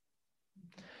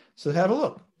 So have a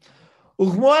look.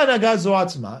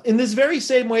 In this very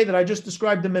same way that I just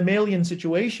described the mammalian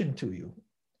situation to you,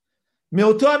 in the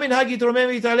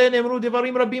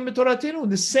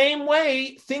same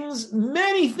way,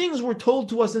 many things were told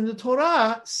to us in the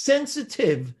Torah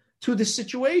sensitive to the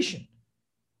situation.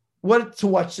 What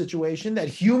situation? That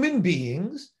human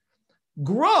beings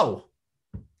grow.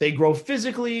 They grow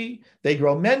physically, they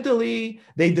grow mentally,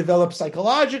 they develop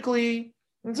psychologically.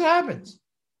 This happens.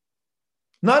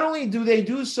 Not only do they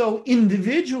do so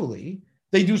individually,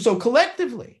 they do so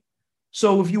collectively.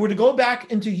 So if you were to go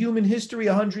back into human history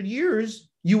 100 years,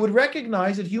 you would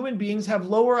recognize that human beings have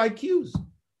lower IQs.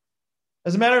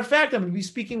 As a matter of fact, I'm going to be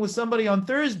speaking with somebody on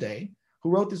Thursday who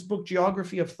wrote this book,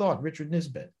 Geography of Thought, Richard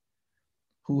Nisbet,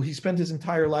 who he spent his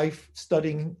entire life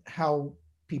studying how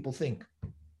people think.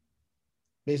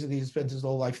 Basically, he spent his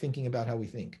whole life thinking about how we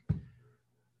think.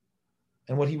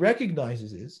 And what he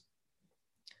recognizes is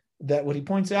that what he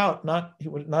points out, not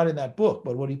in that book,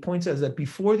 but what he points out is that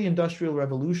before the Industrial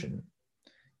Revolution,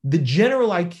 the general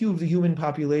IQ of the human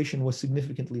population was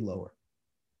significantly lower.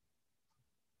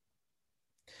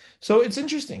 So it's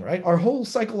interesting, right? Our whole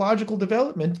psychological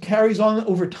development carries on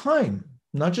over time,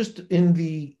 not just in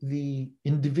the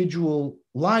individual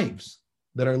lives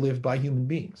that are lived by human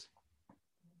beings.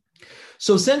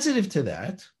 So sensitive to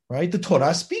that, right? The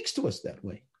Torah speaks to us that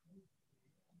way.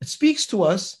 It speaks to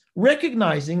us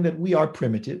recognizing that we are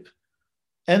primitive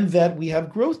and that we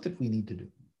have growth that we need to do.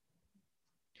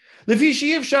 I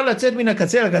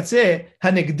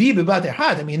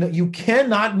mean, you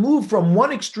cannot move from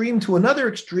one extreme to another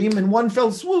extreme in one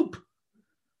fell swoop.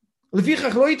 And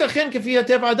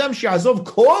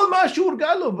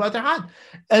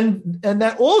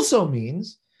that also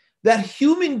means that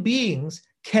human beings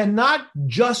cannot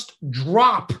just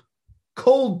drop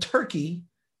cold turkey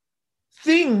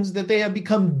things that they have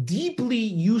become deeply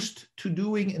used to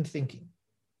doing and thinking.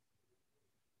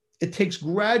 It takes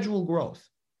gradual growth.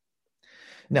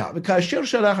 Now, because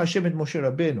Shalach Hashem et Moshe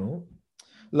Rabbeinu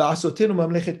la'asotenu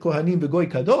mamlechet kohanim v'goy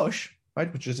kadosh,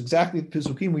 right, which is exactly the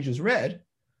Pesukim we just read.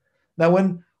 Now,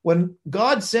 when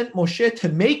God sent Moshe to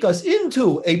make us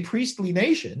into a priestly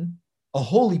nation, a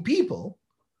holy people,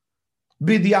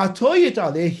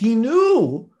 b'di'atoyet he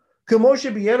knew, right?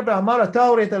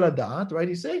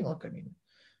 He's saying, look, I mean,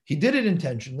 He did it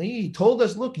intentionally. He told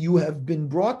us, look, you have been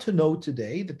brought to know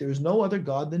today that there is no other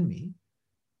God than me.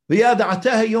 You'll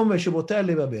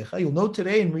know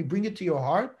today and we bring it to your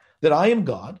heart that I am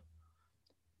God.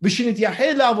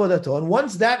 And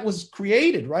once that was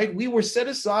created, right, we were set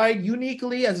aside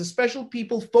uniquely as a special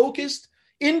people, focused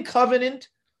in covenant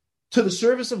to the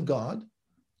service of God.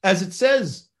 As it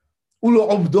says, you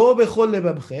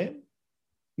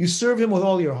serve him with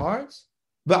all your hearts.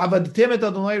 You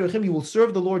will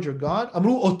serve the Lord your God.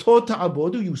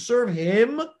 You serve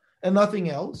him and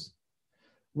nothing else.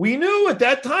 We knew at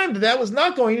that time that was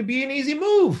not going to be an easy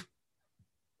move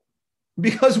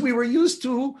because we were used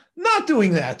to not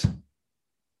doing that.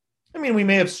 I mean, we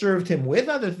may have served him with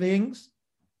other things,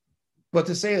 but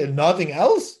to say that nothing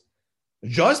else,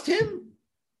 just him,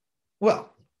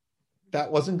 well,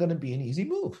 that wasn't going to be an easy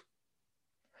move.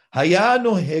 I mean,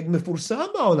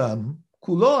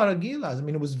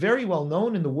 it was very well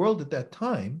known in the world at that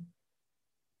time.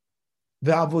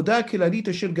 The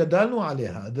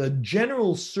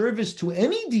general service to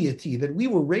any deity that we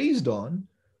were raised on,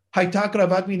 I mean,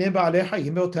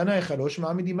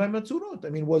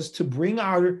 was to bring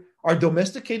our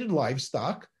domesticated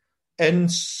livestock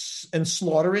and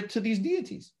slaughter it to these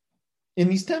deities in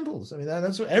these temples. I mean,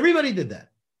 that's what everybody did that.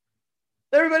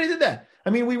 Everybody did that. I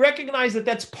mean, we recognize that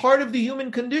that's part of the human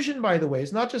condition, by the way.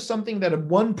 It's not just something that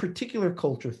one particular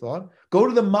culture thought. Go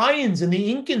to the Mayans and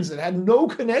the Incans that had no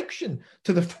connection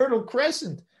to the Fertile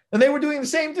Crescent, and they were doing the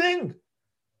same thing.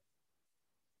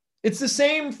 It's the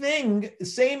same thing,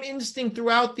 same instinct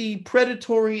throughout the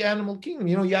predatory animal kingdom.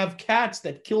 You know, you have cats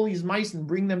that kill these mice and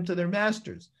bring them to their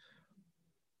masters.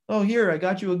 Oh, here, I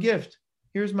got you a gift.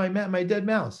 Here's my dead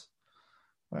mouse,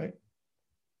 right?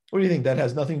 What do you think? That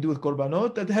has nothing to do with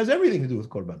korbanot? That has everything to do with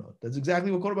korbanot. That's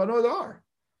exactly what korbanot are.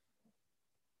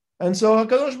 And so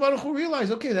HaKadosh Baruch Hu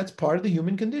realized, okay, that's part of the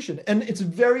human condition. And it's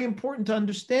very important to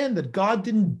understand that God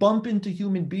didn't bump into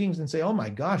human beings and say, oh my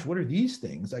gosh, what are these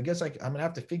things? I guess I'm going to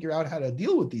have to figure out how to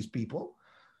deal with these people.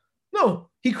 No,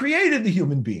 he created the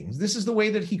human beings. This is the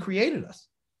way that he created us.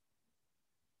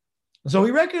 So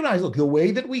he recognized, look, the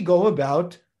way that we go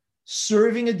about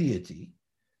serving a deity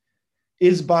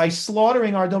is by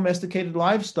slaughtering our domesticated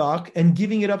livestock and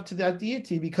giving it up to that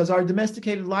deity, because our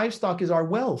domesticated livestock is our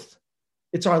wealth.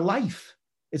 It's our life.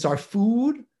 It's our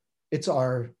food. It's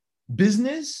our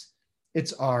business.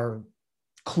 It's our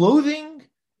clothing.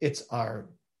 It's our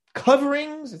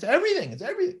coverings. It's everything. It's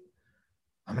everything.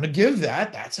 I'm going to give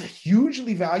that. That's a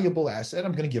hugely valuable asset.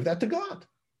 I'm going to give that to God.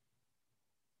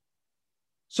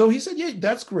 So he said, yeah,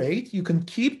 that's great. You can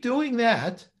keep doing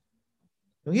that.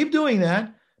 Keep doing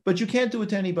that. But you can't do it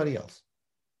to anybody else.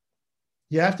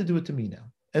 You have to do it to me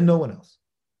now, and no one else.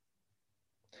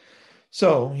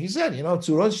 So he said, you know,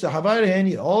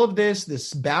 all of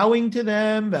this bowing to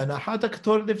them,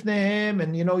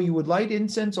 and you know, you would light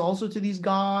incense also to these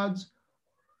gods.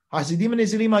 The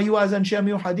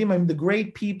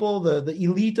great people, the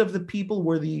elite of the people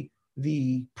were the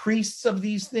priests of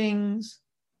these things,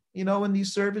 you know, in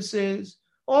these services.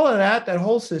 All of that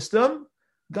whole system,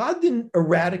 God didn't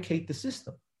eradicate the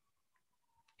system.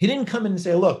 He didn't come in and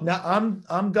say, look, now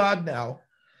I'm God now,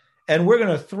 and we're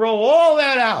going to throw all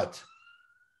that out.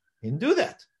 He didn't do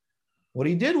that. What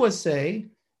he did was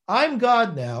say, I'm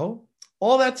God now.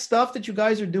 All that stuff that you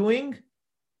guys are doing,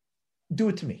 do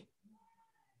it to me.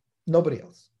 Nobody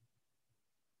else.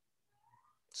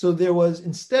 So there was,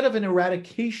 instead of an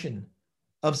eradication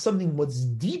of something what's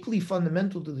deeply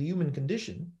fundamental to the human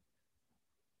condition,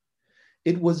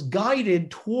 it was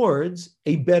guided towards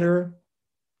a better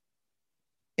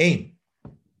aim.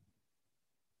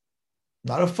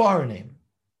 Not a foreign aim.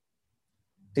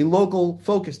 A local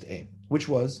focused aim, which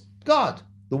was God,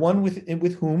 the one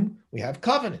with whom we have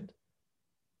covenant.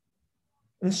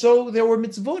 And so there were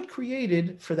mitzvot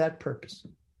created for that purpose.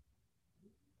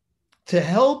 To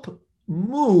help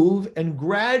move and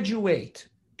graduate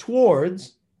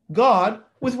towards God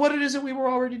with what it is that we were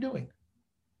already doing.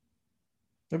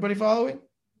 Everybody following?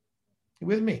 You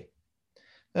with me?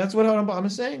 That's what Rambam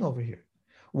is saying over here.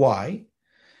 Why?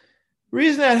 The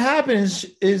reason that happens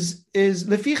is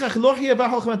לפיכך לא חייבה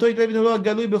חוכמתו את לבנו לא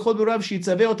הגלוי בכל דבריו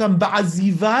שיצווה אותם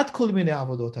בעזיבת כל מיני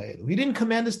העבודות האלו. He didn't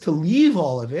command us to leave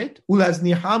all of it,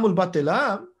 ולהזניחם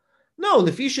ולבטלם. No,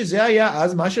 לפי שזה היה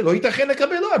אז מה שלא ייתכן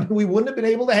לקבלו. We wouldn't have been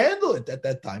able to handle it at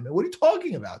that time. What are you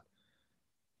talking about?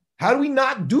 How do we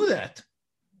not do that?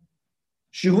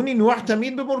 שהוא נינוח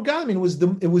תמיד במורגל. I mean,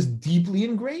 it was deeply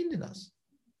ingrained in us.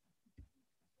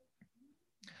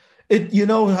 You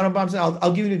know, Rambam said,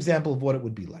 I'll give you an example of what it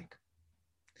would be like.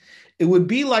 It would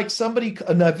be like a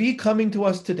Navi coming to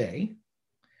us today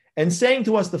and saying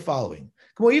to us the following: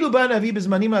 Asked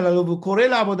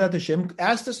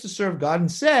us to serve God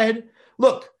and said,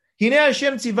 look, God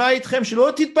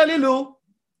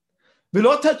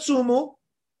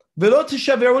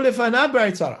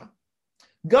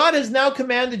has now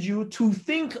commanded you to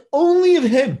think only of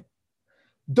Him.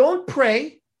 Don't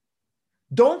pray,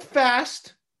 don't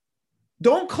fast,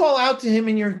 don't call out to Him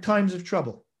in your times of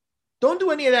trouble. Don't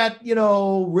do any of that,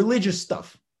 religious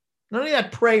stuff. None of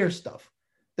that prayer stuff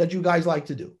that you guys like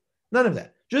to do. None of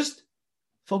that. Just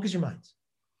focus your minds.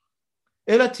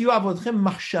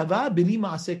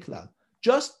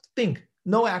 Just think,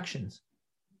 no actions.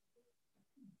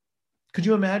 Could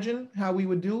you imagine how we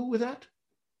would do with that?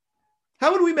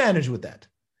 How would we manage with that?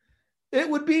 It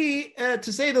would be,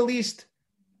 to say the least,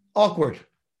 awkward.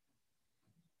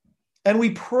 And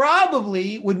we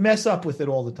probably would mess up with it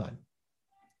all the time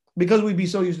because we'd be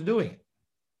so used to doing it.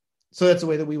 So that's the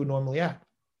way that we would normally act.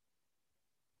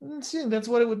 And see, that's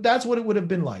what it would have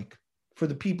been like for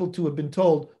the people to have been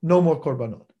told no more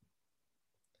korbanot.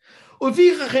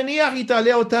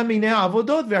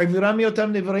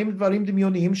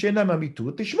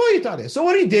 So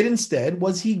what he did instead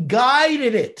was he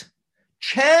guided it,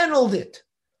 channeled it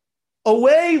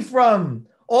away from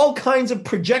all kinds of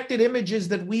projected images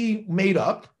that we made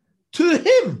up to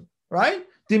him, right?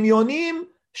 Dimyonim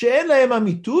she'en lahem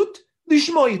amitut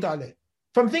lishmo yitaleh.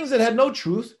 From things that had no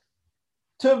truth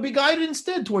to be guided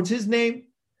instead towards his name.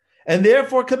 And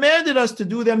therefore commanded us to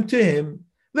do them to him.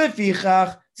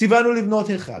 Lefichach tzivanu livnot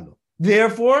hechalo.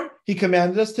 Therefore, he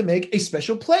commanded us to make a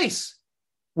special place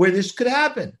where this could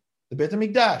happen. The Beit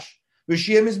HaMikdash.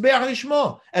 V'shiyeh mizbeach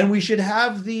lishmo. And we should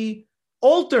have the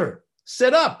altar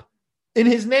set up in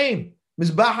his name.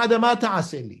 Mizbach adama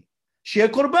ta'aseli. Sheyeh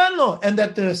korban lo. And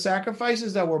that the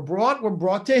sacrifices that were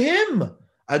brought to him.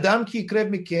 Adam ki krev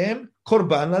mikem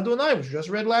korban ladonai, which we just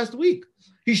read last week.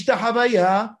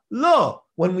 Hishtahavaya lo.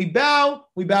 When we bow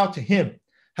to him.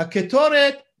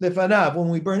 Haketoret lefanav. When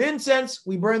we burn incense,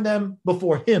 we burn them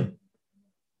before him.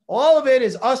 All of it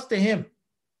is us to him.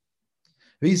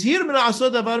 And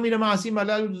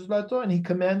he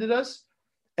commanded us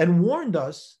and warned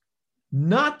us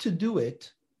not to do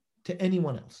it to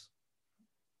anyone else.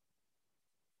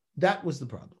 That was the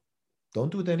problem.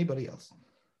 Don't do it to anybody else.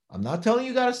 I'm not telling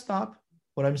you got to stop.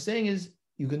 What I'm saying is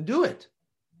you can do it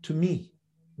to me,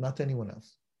 not to anyone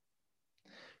else.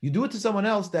 You do it to someone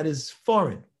else that is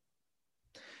foreign.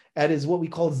 That is what we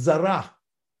call zara.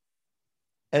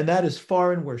 And that is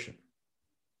foreign worship.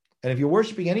 And if you're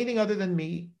worshiping anything other than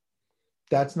me,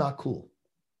 that's not cool.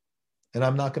 And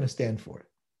I'm not going to stand for it.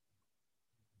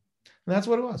 And that's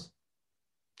what it was.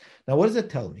 Now, what does that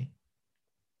tell me?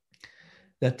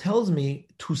 That tells me,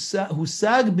 first of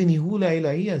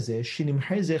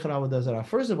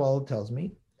all, it tells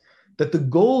me that the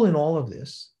goal in all of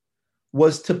this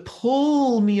was to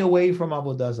pull me away from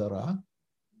Avodah Zarah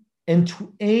and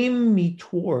to aim me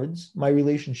towards my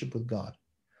relationship with God.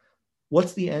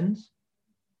 What's the end?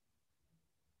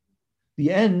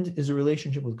 The end is a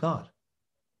relationship with God.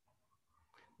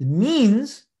 The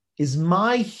means is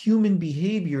my human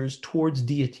behaviors towards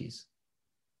deities.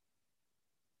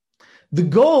 The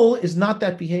goal is not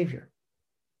that behavior.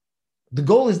 The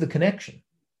goal is the connection.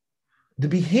 The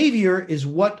behavior is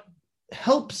what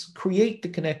helps create the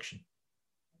connection.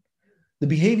 The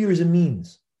behavior is a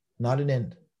means, not an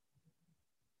end.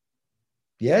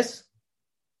 Yes?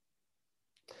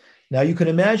 Now you can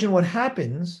imagine what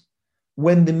happens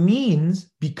when the means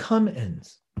become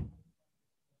ends.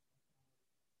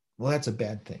 Well, that's a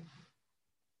bad thing.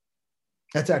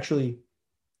 That's actually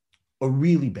a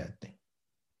really bad thing.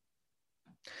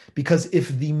 Because if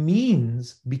the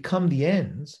means become the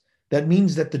ends, that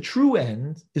means that the true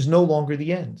end is no longer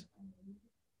the end.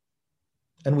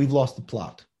 And we've lost the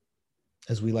plot,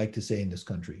 as we like to say in this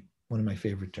country, one of my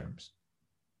favorite terms.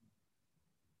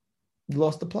 We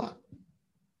lost the plot.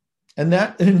 And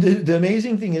the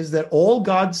amazing thing is that all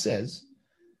God says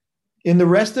in the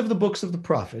rest of the books of the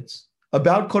prophets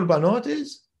about korbanot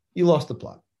is, you lost the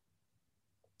plot.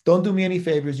 Don't do me any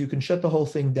favors. You can shut the whole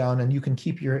thing down and you can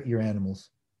keep your animals.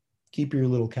 Keep your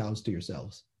little cows to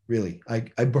yourselves. Really. I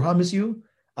promise you,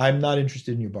 I'm not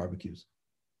interested in your barbecues.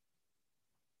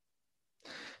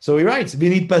 So he writes, the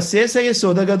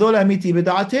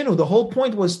whole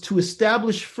point was to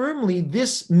establish firmly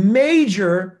this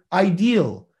major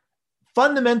ideal,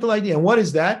 fundamental idea. And what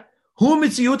is that?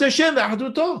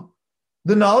 The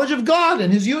knowledge of God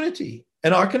and his unity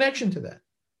and our connection to that.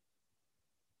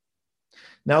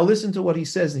 Now listen to what he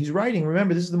says. He's writing,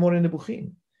 remember, this is the Moreh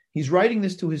Nebuchim. He's writing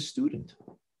this to his student,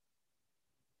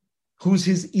 who's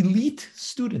his elite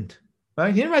student.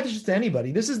 Right? He didn't write this just to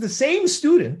anybody. This is the same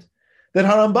student that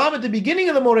Harambam at the beginning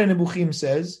of the Moreh Nebuchim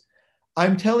says,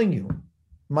 I'm telling you,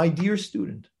 my dear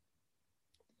student,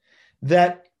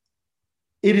 that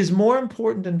it is more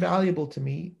important and valuable to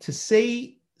me to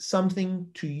say something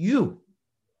to you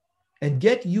and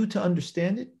get you to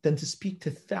understand it than to speak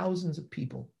to thousands of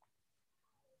people.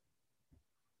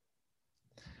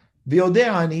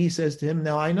 V'yode'ani, he says to him,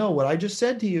 now I know what I just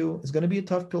said to you is going to be a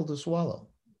tough pill to swallow.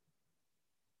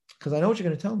 Because I know what you're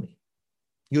going to tell me.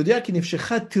 I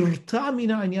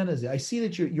see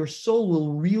that your soul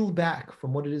will reel back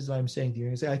from what it is that I'm saying to you.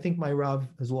 You're going to say, I think my Rav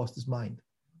has lost his mind.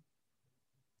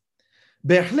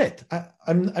 Be'echlet,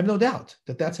 I'm no doubt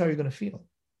that that's how you're going to feel.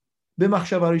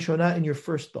 B'machshava rishona, in your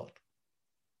first thought.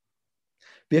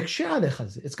 It's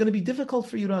going to be difficult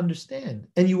for you to understand.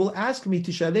 And you will ask me, and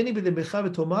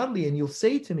you'll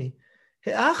say to me,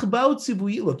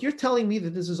 look, you're telling me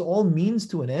that this is all means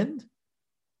to an end?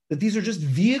 That these are just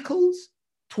vehicles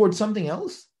towards something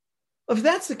else? If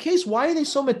that's the case, why are they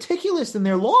so meticulous in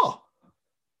their law?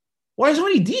 Why so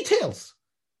many details?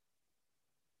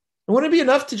 And wouldn't it be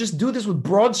enough to just do this with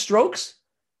broad strokes?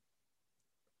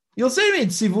 You'll say to me,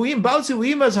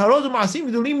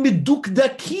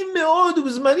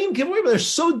 they're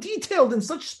so detailed in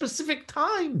such specific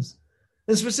times,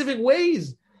 in specific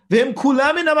ways. You're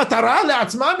telling me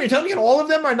all of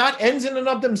them are not ends in and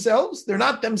of themselves? They're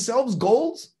not themselves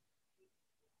goals?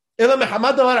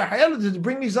 To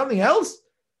bring me something else?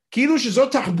 I mean,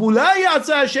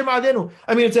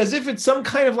 it's as if it's some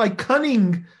kind of like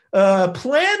cunning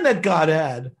plan that God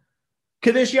had.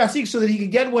 So that he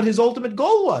could get what his ultimate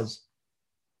goal was.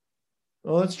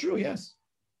 Well, that's true, yes.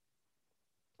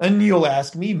 And you'll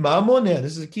ask me,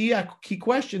 this is a key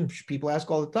question people ask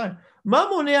all the time. Why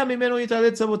don't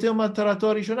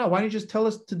you just tell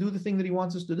us to do the thing that he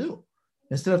wants us to do,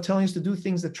 instead of telling us to do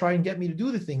things that try and get me to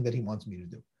do the thing that he wants me to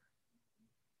do?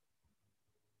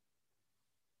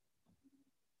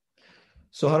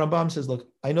 So Harambam says, look,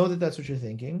 I know that that's what you're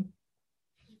thinking.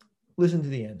 Listen to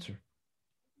the answer.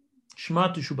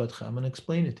 Shma teshubatcha, I'm going to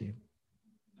explain it to you.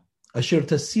 Asher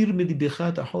tasir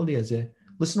midibichat aholi hazeh.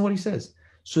 Listen to what he says,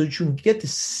 so that you can get the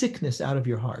sickness out of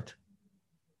your heart.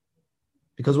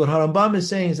 Because what Harambam is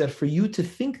saying is that for you to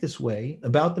think this way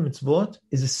about the mitzvot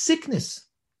is a sickness.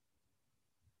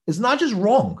 It's not just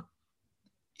wrong.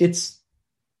 It's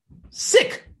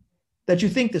sick that you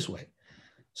think this way.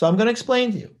 So I'm going to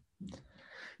explain to you.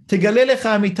 And I'm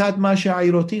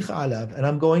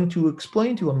going to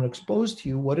explain to you, I'm going to expose to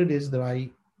you what it is that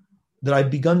I've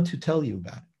begun to tell you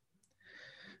about.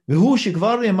 Excuse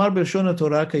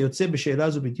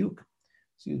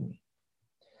me.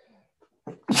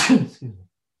 Excuse me.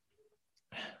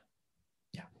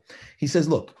 Yeah. He says,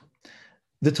 look,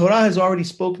 the Torah has already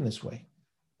spoken this way.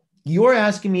 You're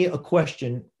asking me a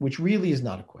question which really is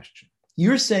not a question.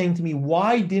 You're saying to me,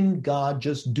 why didn't God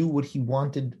just do what he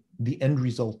wanted the end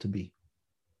result to be?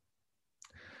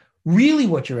 Really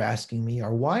what you're asking me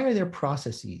are, why are there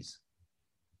processes?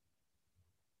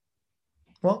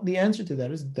 Well, the answer to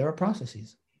that is there are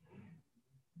processes.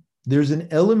 There's an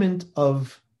element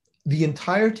of the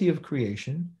entirety of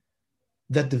creation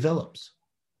that develops.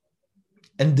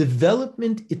 And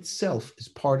development itself is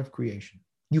part of creation.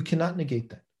 You cannot negate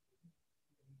that.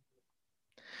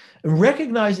 And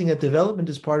recognizing that development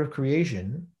is part of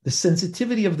creation, the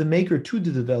sensitivity of the maker to the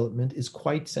development is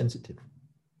quite sensitive.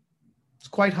 It's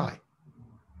quite high.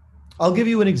 I'll give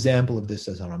you an example of this,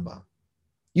 says Rambam.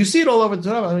 You see it all over the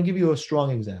Torah. I'm going to give you a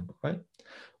strong example, right?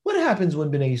 What happens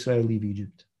when Bnei Yisrael leave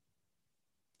Egypt?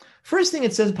 First thing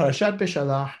it says, Parashat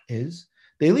Beshalach, is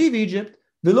they leave Egypt.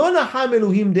 We're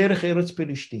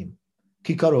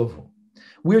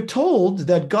told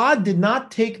that God did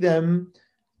not take them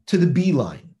to the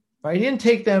beeline. Right? He didn't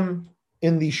take them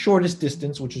in the shortest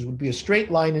distance, which would be a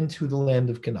straight line into the land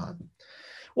of Canaan.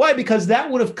 Why? Because that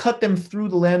would have cut them through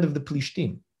the land of the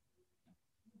Plishtim.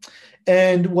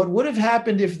 And what would have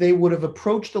happened if they would have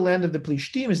approached the land of the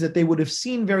Plishtim is that they would have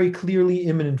seen very clearly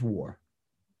imminent war.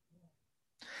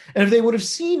 And if they would have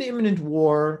seen imminent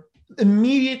war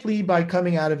immediately by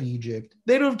coming out of Egypt,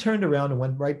 they would have turned around and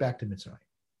went right back to Mitzrayim.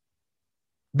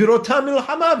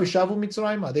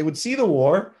 They would see the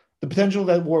war, the potential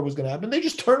that war was going to happen. They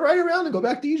just turn right around and go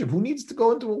back to Egypt. Who needs to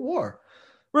go into a war?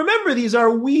 Remember, these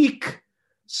are weak,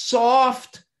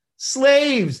 soft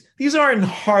slaves. These aren't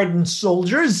hardened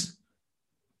soldiers.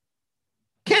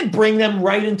 Can't bring them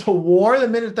right into war the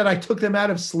minute that I took them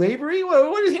out of slavery.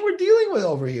 What do you think we're dealing with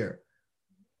over here?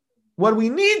 What we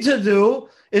need to do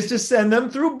is to send them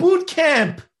through boot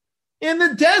camp in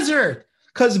the desert,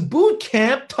 because boot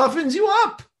camp toughens you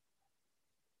up.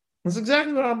 That's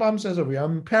exactly what Rambam says over here.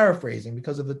 I'm paraphrasing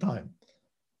because of the time.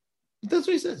 But that's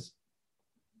what he says.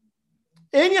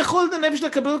 It's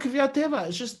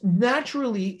just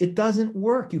naturally, it doesn't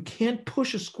work. You can't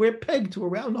push a square peg to a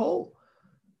round hole.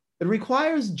 It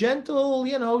requires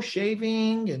gentle,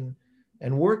 shaving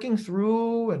and working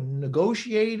through and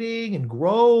negotiating and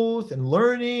growth and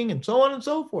learning and so on and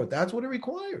so forth. That's what it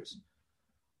requires.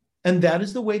 And that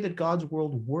is the way that God's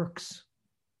world works.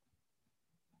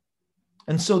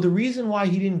 And so the reason why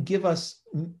he didn't give us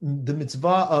the mitzvah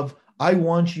of, I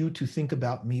want you to think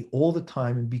about me all the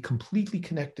time and be completely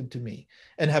connected to me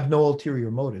and have no ulterior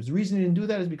motives. The reason he didn't do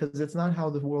that is because that's not how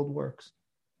the world works.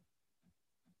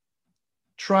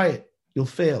 Try it. You'll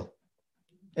fail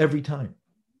every time.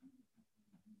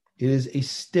 It is a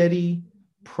steady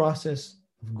process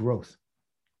of growth.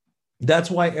 That's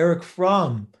why Eric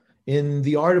Fromm in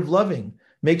The Art of Loving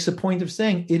makes a point of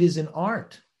saying it is an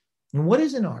art. And what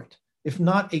is an art? If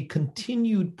not a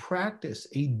continued practice,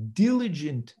 a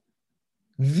diligent,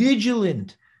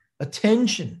 vigilant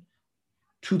attention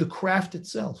to the craft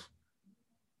itself,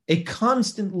 a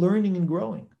constant learning and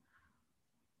growing.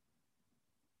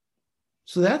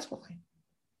 So that's why.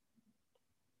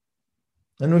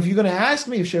 And if you're going to ask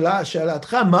me,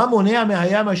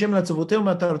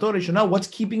 what's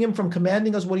keeping him from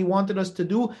commanding us what he wanted us to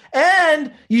do?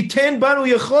 And I know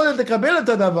you're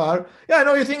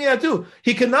thinking that too.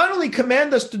 He can not only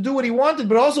command us to do what he wanted,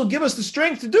 but also give us the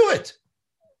strength to do it.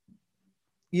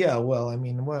 Yeah, well, I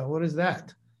mean, what is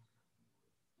that?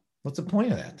 What's the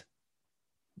point of that?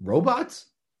 Robots?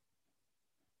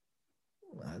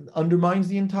 Undermines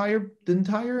the entire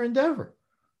endeavor.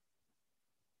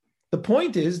 The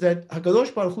point is that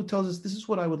HaKadosh Baruch Hu tells us, this is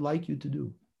what I would like you to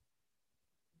do.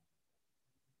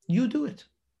 You do it.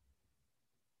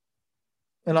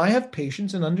 And I have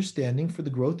patience and understanding for the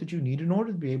growth that you need in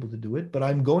order to be able to do it, but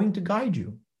I'm going to guide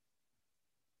you.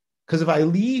 Because if I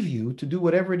leave you to do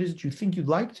whatever it is that you think you'd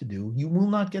like to do, you will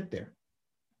not get there.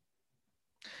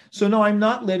 So no, I'm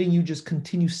not letting you just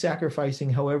continue sacrificing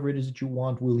however it is that you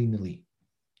want willy-nilly.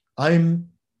 I'm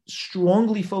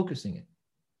strongly focusing it.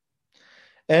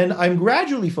 And I'm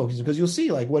gradually focusing, because you'll see,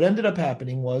 like, what ended up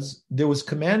happening was there was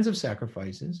commands of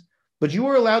sacrifices, but you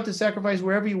were allowed to sacrifice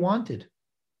wherever you wanted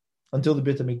until the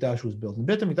Beit HaMikdash was built. And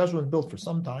Beit HaMikdash was built for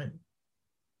some time,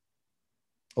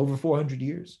 over 400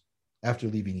 years after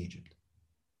leaving Egypt.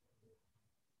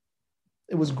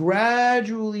 It was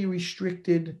gradually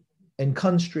restricted and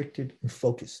constricted and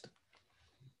focused.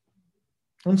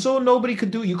 And so nobody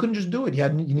could do it. You couldn't just do it. You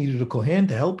needed a Kohen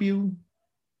to help you.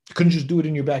 You couldn't just do it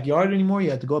in your backyard anymore. You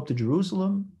had to go up to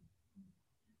Jerusalem.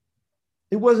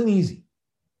 It wasn't easy.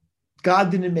 God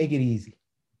didn't make it easy.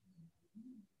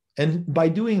 And by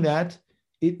doing that,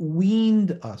 it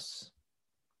weaned us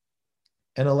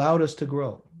and allowed us to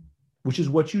grow, which is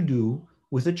what you do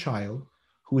with a child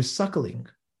who is suckling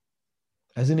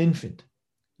as an infant.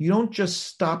 You don't just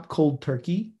stop cold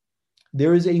turkey.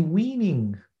 There is a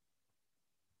weaning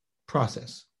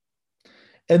process.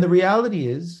 And the reality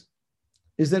is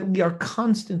that we are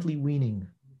constantly weaning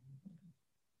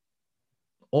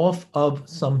off of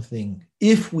something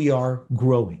if we are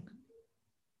growing.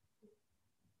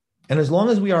 And as long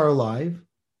as we are alive,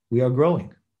 we are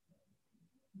growing.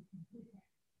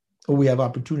 Or we have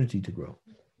opportunity to grow.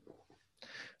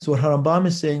 So what Rambam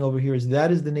is saying over here is that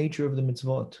is the nature of the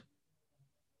mitzvot.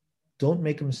 Don't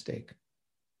make a mistake.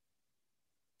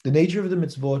 The nature of the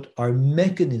mitzvot are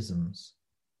mechanisms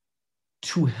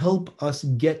to help us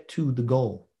get to the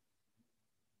goal.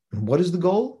 And what is the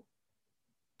goal?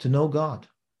 To know God.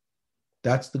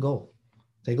 That's the goal.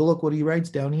 Take a look what he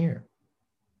writes down here.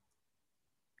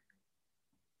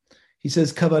 He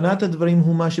says, Kavanat advarim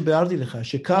hu ma shebe'arti lecha,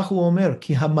 shekach hu omer,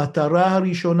 ki hamatara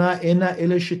harishona ena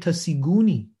ele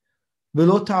shetasiguni,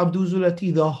 velo ta'abdu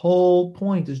zulati. The whole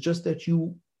point is just that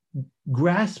you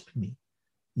grasp me,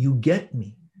 you get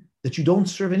me, that you don't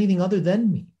serve anything other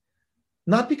than me.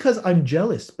 Not because I'm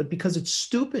jealous, but because it's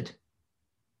stupid.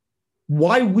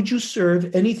 Why would you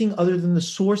serve anything other than the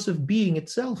source of being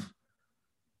itself?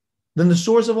 Than the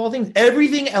source of all things.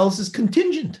 Everything else is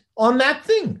contingent on that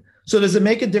thing. So does it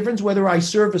make a difference whether I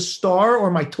serve a star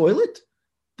or my toilet?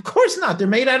 Of course not. They're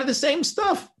made out of the same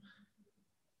stuff.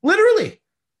 Literally.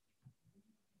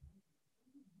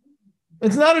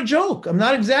 It's not a joke. I'm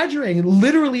not exaggerating.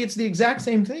 Literally, it's the exact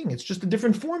same thing. It's just a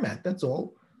different format. That's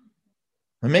all.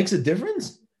 It makes a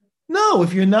difference? No,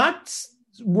 if you're not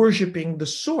worshiping the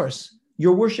source,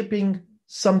 you're worshiping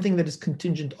something that is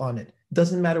contingent on it. It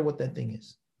doesn't matter what that thing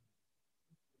is.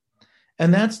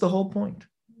 And that's the whole point.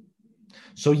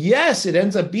 So yes, it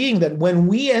ends up being that when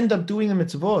we end up doing the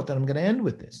mitzvot, and I'm going to end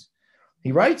with this,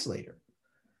 he writes later,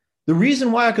 the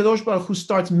reason why HaKadosh Baruch Hu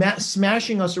starts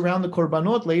smashing us around the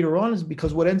korbanot later on is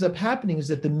because what ends up happening is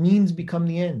that the means become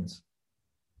the ends.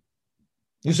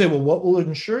 You say, well, what will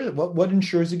ensure that? What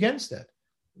ensures against that?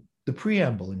 The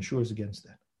preamble ensures against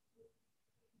that.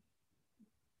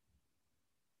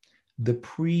 The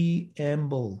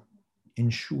preamble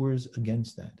ensures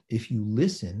against that. If you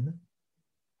listen,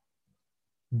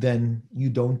 then you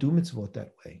don't do mitzvot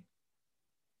that way.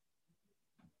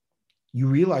 You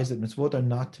realize that mitzvot are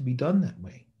not to be done that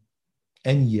way.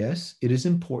 And yes, it is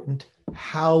important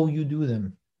how you do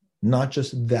them, not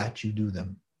just that you do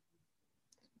them.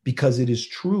 Because it is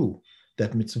true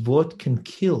that mitzvot can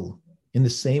kill in the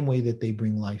same way that they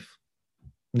bring life.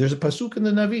 There's a pasuk in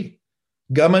the Navi.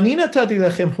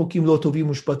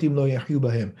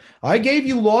 I gave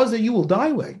you laws that you will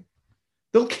die with.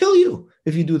 They'll kill you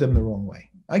if you do them the wrong way.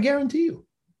 I guarantee you.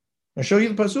 I'll show you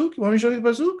the pasuk. You want me to show you the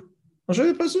pasuk? I'll show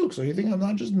you the pasuk. So you think I'm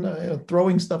not just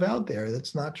throwing stuff out there.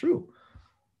 That's not true.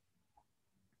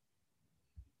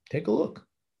 Take a look.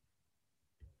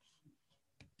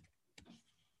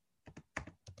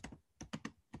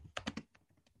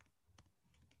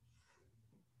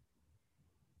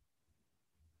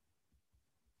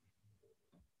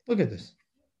 Look at this.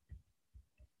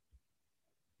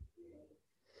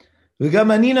 God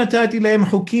talking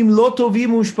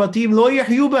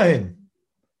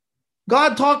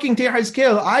to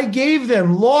Yehezkel, I gave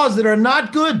them laws that are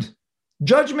not good,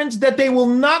 judgments that they will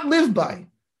not live by.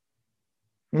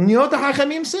 And you know what the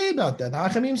Hachamim say about that? The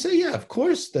Hachamim say, yeah, of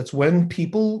course, that's when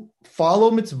people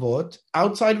follow mitzvot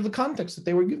outside of the context that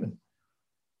they were given.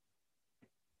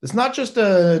 It's not just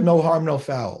a no harm, no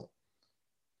foul.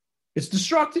 It's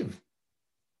destructive.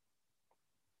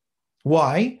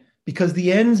 Why? Because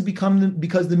the means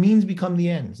become the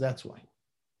ends. That's why.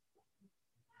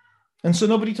 And so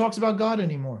nobody talks about God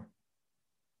anymore.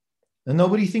 And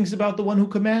nobody thinks about the one who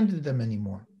commanded them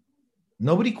anymore.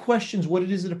 Nobody questions what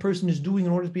it is that a person is doing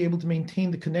in order to be able to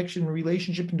maintain the connection and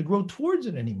relationship and to grow towards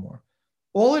it anymore.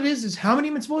 All it is how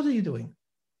many mitzvot are you doing?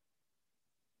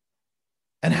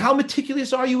 And how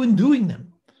meticulous are you in doing them?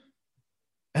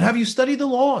 And have you studied the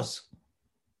laws?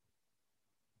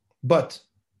 But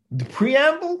the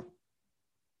preamble,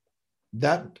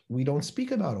 that we don't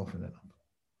speak about often enough.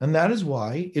 And that is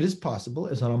why it is possible,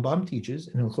 as Rambam teaches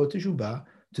in Hilchot Teshuvah,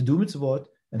 to do mitzvot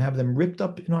and have them ripped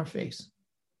up in our face.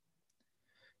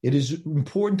 It is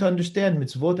important to understand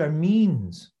mitzvot are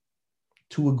means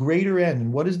to a greater end.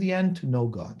 And what is the end? To know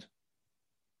God.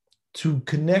 To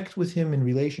connect with Him in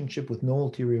relationship with no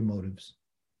ulterior motives.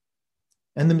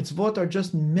 And the mitzvot are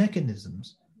just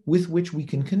mechanisms with which we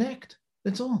can connect.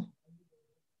 That's all.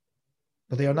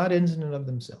 But they are not ends in and of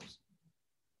themselves.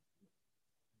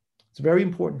 It's very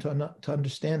important to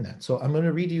understand that. So I'm going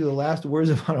to read you the last words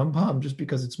of Rambam just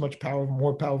because it's much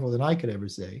more powerful than I could ever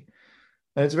say.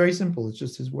 And it's very simple. It's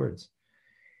just his words.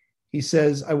 He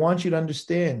says, I want you to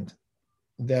understand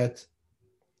that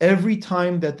every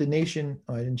time that the nation...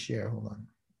 Oh, I didn't share. Hold on.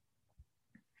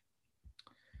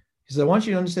 He says, I want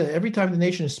you to understand that every time the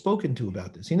nation is spoken to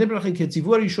about this. HaKadosh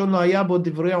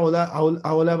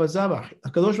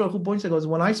Baruch Hu points out, goes,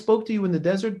 when I spoke to you in the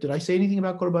desert, did I say anything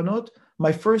about korbanot?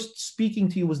 My first speaking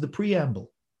to you was the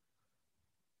preamble.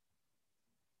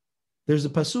 There's a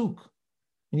pasuk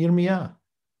in Yirmiyah.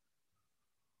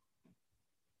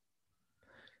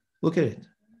 Look at it.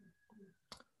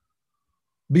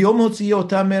 Biyom hotziyo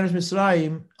otam meretz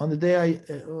Mitzrayim, on the day I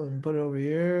put it over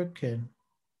here. Okay.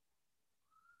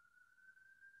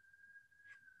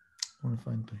 I want to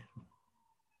find it.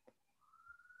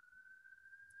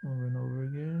 Over and over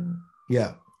again.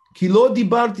 Yeah. Ki lo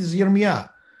dibarti, is Yirmiyah.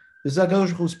 This is HaKadosh Baruch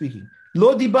Hu speaking.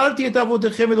 Lo dibarti et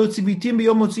avotechem velo tzivitim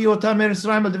biyom hotziyo otam meretz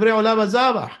Mitzrayim al divrei olav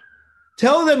hazavach.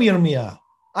 Tell them, Yirmiyah,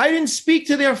 I didn't speak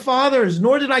to their fathers,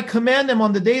 nor did I command them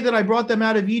on the day that I brought them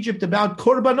out of Egypt about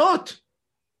korbanot.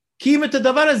 You want to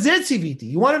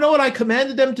know what I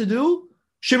commanded them to do?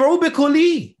 Shema'u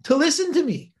bekoli, to listen to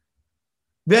me.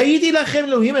 Ve'ayiti lachem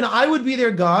Elohim, and I would be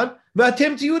their God.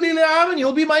 Ve'atem tihyu li le'am, and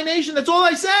you'll be my nation. That's all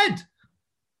I said.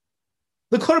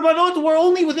 The korbanot were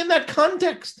only within that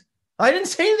context. I didn't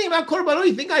say anything about korbanot.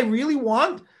 You think I really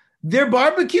want their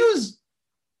barbecues?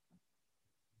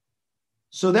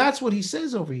 So that's what he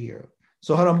says over here.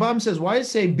 So Harambam says, why does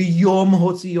it say biyom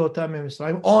hotziyotam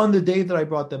Mitzrayim, on the day that I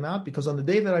brought them out? Because on the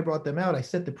day that I brought them out, I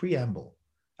set the preamble.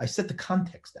 I set the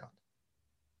context out.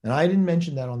 And I didn't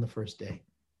mention that on the first day.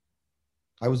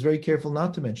 I was very careful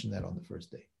not to mention that on the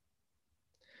first day.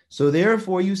 So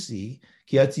therefore you see,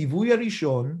 ki hatzivuy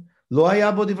harishon lo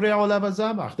haya bo divrei olav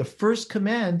hazabach. The first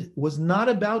command was not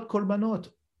about korbanot.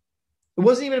 It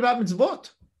wasn't even about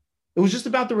mitzvot. It was just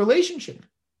about the relationship.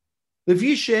 All the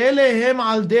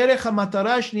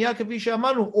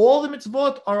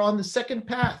mitzvot are on the second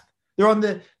path.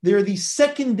 They're the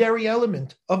secondary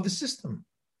element of the system.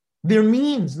 They're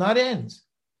means, not ends.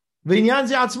 Same thing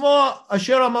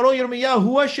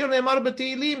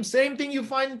you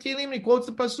find in Tehillim. He quotes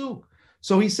the pasuk.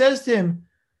 So he says to him,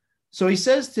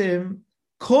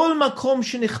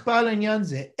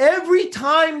 every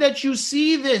time that you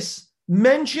see this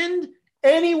mentioned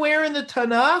anywhere in the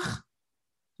Tanakh,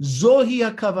 Zohi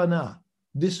HaKavanah.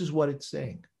 This is what it's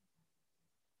saying.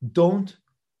 Don't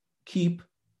keep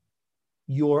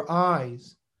your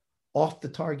eyes off the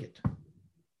target.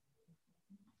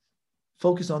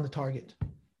 Focus on the target.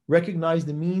 Recognize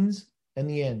the means and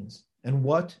the ends. And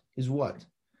what is what?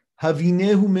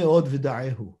 Havinehu me'od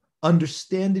v'da'ehu.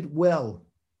 Understand it well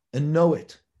and know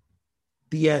it.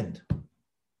 The end.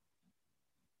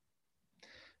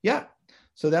 Yeah.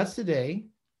 So that's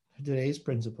today's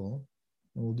principle.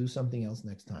 And we'll do something else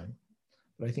next time.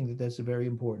 But I think that that's a very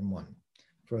important one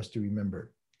for us to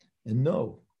remember and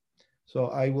know. So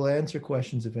I will answer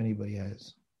questions if anybody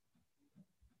has.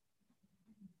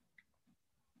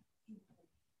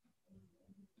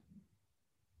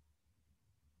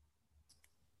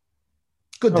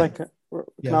 Good. Well,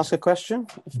 can ask a question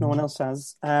if no one else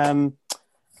has.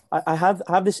 I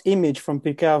have this image from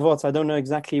Pirkei Avot. I don't know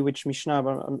exactly which Mishnah,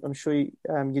 but I'm sure you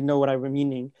know what I'm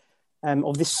meaning.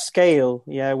 Of this scale,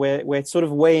 where it's sort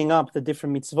of weighing up the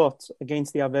different mitzvot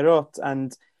against the averot,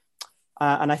 and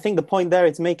I think the point there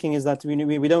it's making is that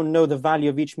we don't know the value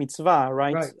of each mitzvah,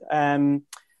 right?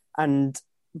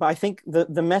 But I think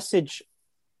the message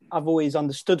I've always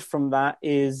understood from that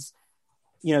is,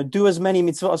 do as many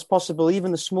mitzvot as possible,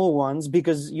 even the small ones,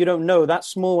 because you don't know that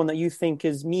small one that you think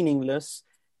is meaningless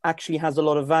actually has a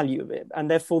lot of value of it, and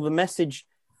therefore the message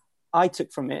I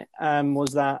took from it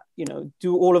was that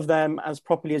do all of them as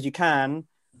properly as you can,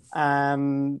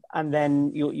 and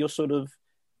then you're sort of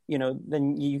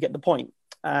then you get the point.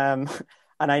 And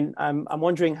I'm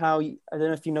wondering how, I don't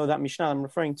know if you know that Mishnah I'm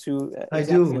referring to.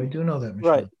 Exactly. I do know that Mishnah.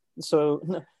 Right. So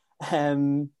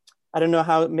I don't know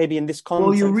how, maybe in this context.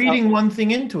 Well, you're reading one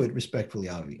thing into it, respectfully,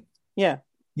 Avi. Yeah.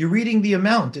 You're reading the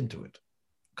amount into it.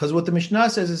 Because what the Mishnah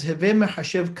says is, Heveh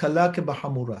mehashev kala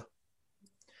kebahamura.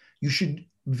 You should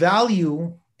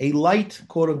value a light,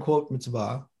 quote-unquote,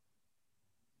 mitzvah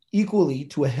equally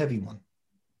to a heavy one.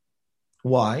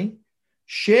 Why?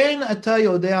 She'en ata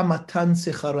yodea matan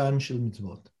secharan shel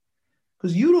mitzvot.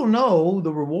 Because you don't know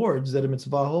the rewards that a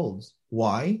mitzvah holds.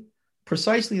 Why?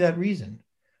 Precisely that reason.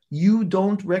 You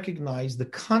don't recognize the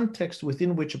context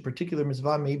within which a particular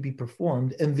mitzvah may be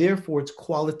performed, and therefore its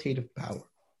qualitative power.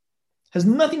 It has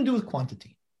nothing to do with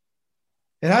quantity.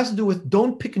 It has to do with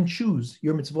don't pick and choose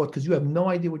your mitzvot because you have no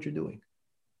idea what you're doing.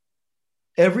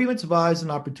 Every mitzvah is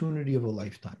an opportunity of a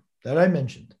lifetime. That I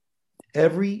mentioned.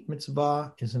 Every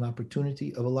mitzvah is an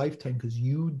opportunity of a lifetime because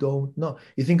you don't know.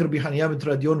 You think Rabbi Haniyah ben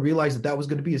Tradion realized that was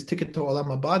going to be his ticket to Olam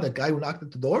Haba, that guy who knocked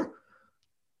at the door?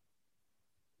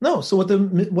 No. So what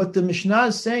the Mishnah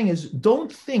is saying is,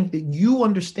 don't think that you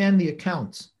understand the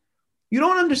accounts. You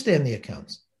don't understand the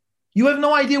accounts. You have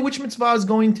no idea which mitzvah is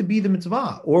going to be the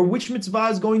mitzvah, or which mitzvah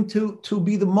is going to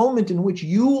be the moment in which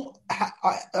you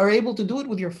are able to do it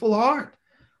with your full heart.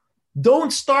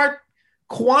 Don't start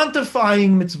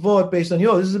quantifying mitzvot based on,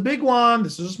 this is a big one,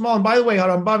 this is a small one. By the way,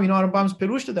 Rambam, Rambam's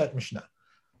perush to that Mishnah.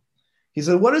 He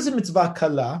said, what is a mitzvah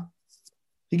kala?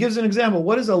 He gives an example.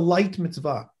 What is a light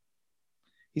mitzvah?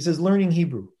 He says, learning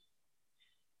Hebrew.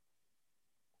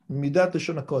 Midat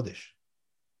Lashon HaKodesh.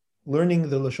 Learning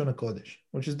the Lashon HaKodesh,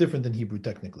 which is different than Hebrew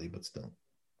technically, but still.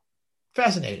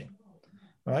 Fascinating.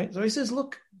 Right? So he says,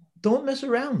 look, don't mess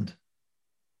around.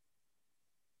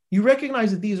 You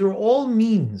recognize that these are all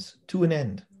means to an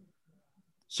end.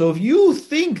 So if you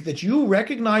think that you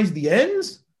recognize the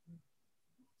ends,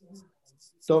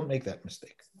 don't make that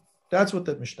mistake. That's what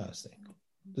the Mishnah is saying.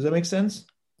 Does that make sense?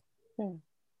 Yeah.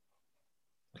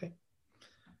 Okay.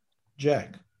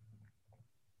 Jack.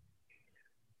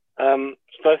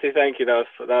 Firstly, thank you. That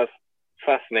was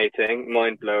fascinating,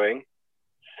 mind-blowing.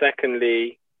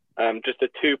 Secondly, just a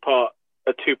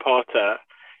two-parter.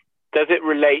 Does it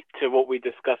relate to what we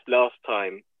discussed last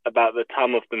time about the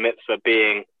time of the mitzvah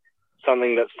being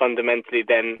something that's fundamentally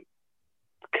then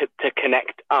to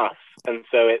connect us, and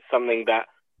so it's something that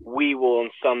we will on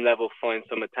some level find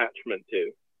some attachment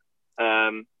to?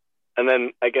 And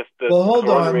then I guess hold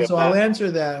on. So I'll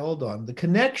answer that. Hold on. The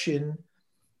connection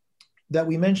that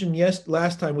we mentioned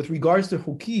last time with regards to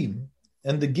Hukim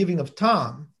and the giving of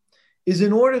Tam is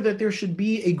in order that there should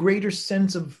be a greater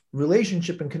sense of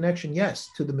relationship and connection,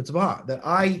 to the mitzvah, that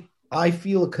I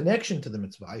feel a connection to the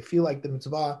mitzvah. I feel like the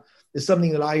mitzvah is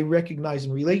something that I recognize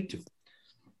and relate to.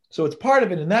 So it's part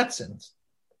of it in that sense,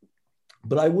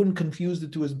 but I wouldn't confuse the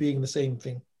two as being the same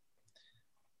thing.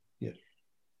 Yeah.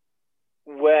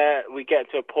 where we get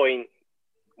to a point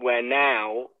where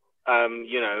now, a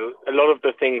lot of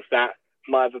the things that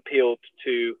might have appealed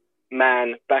to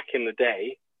man back in the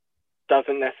day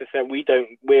doesn't necessarily,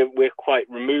 we're quite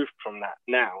removed from that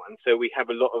now. And so we have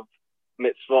a lot of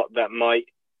mitzvot that might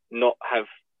not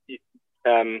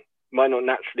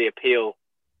naturally appeal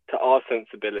to our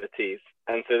sensibilities.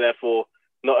 And so therefore,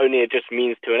 not only it just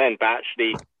means to an end, but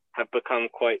actually have become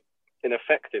quite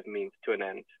ineffective means to an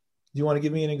end. Do you want to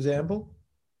give me an example?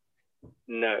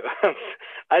 No,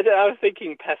 I was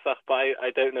thinking Pesach, but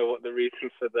I don't know what the reason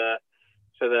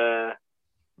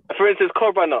for instance,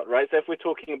 korbanot, right? So if we're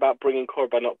talking about bringing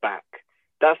korbanot back,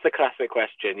 that's the classic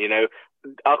question,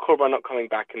 are korbanot coming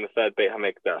back in the third Beit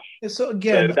HaMikdash? So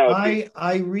again,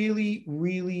 I really,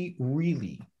 really,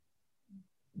 really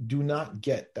do not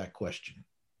get that question.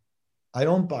 I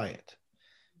don't buy it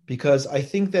because I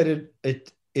think that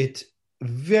it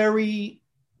very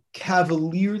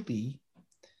cavalierly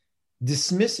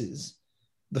dismisses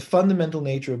the fundamental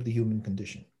nature of the human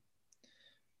condition.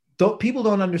 People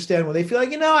don't understand when they feel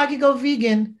like, I could go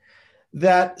vegan,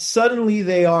 that suddenly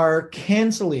they are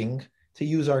canceling, to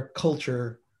use our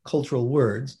cultural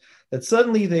words, that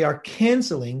suddenly they are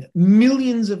canceling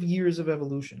millions of years of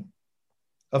evolution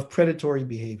of predatory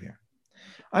behavior.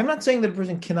 I'm not saying that a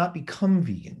person cannot become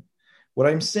vegan. What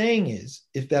I'm saying is,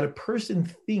 if that a person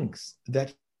thinks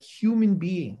that human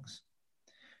beings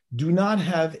do not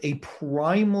have a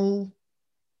primal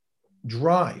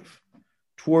drive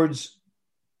towards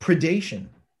predation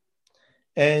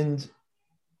and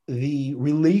the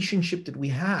relationship that we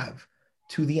have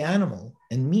to the animal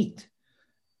and meat,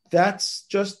 that's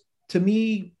just, to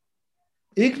me,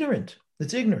 ignorant.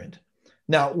 It's ignorant.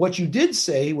 Now, what you did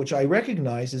say, which I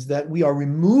recognize, is that we are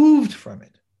removed from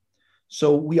it.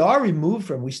 So we are removed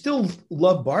from. We still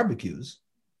love barbecues.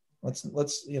 Let's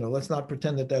not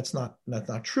pretend that that's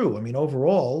not true. I mean,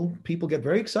 overall, people get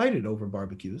very excited over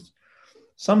barbecues.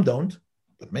 Some don't,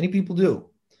 but many people do.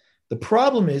 The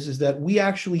problem is that we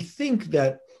actually think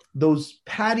that those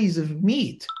patties of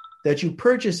meat that you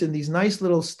purchase in these nice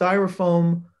little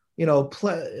styrofoam,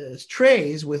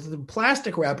 trays with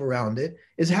plastic wrap around it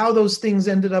is how those things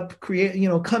ended up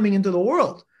coming into the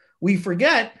world. We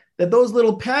forget that those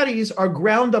little patties are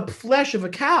ground up flesh of a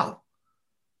cow.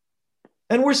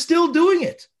 And we're still doing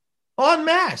it en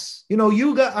masse. I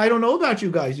don't know about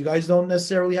you guys. You guys don't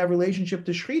necessarily have relationship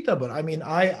to Shechita, but I mean,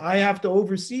 I have to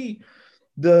oversee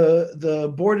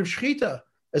the board of Shechita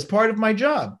as part of my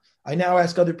job. I now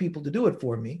ask other people to do it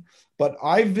for me, but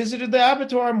I've visited the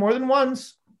abattoir more than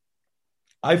once.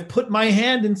 I've put my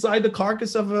hand inside the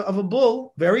carcass of a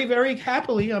bull very, very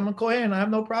happily. I'm a Kohen. I have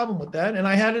no problem with that. And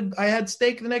I had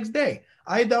steak the next day.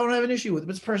 I don't have an issue with it,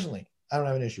 but personally, I don't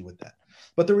have an issue with that.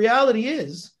 But the reality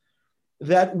is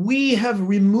that we have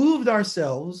removed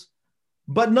ourselves,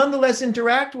 but nonetheless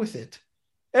interact with it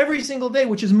every single day,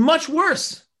 which is much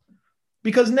worse.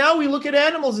 Because now we look at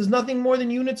animals as nothing more than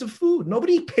units of food.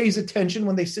 Nobody pays attention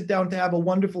when they sit down to have a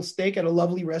wonderful steak at a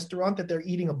lovely restaurant that they're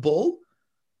eating a bull.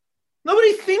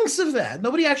 Nobody thinks of that.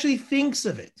 Nobody actually thinks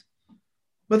of it.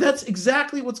 But that's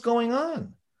exactly what's going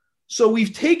on. So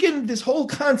we've taken this whole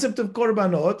concept of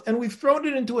korbanot and we've thrown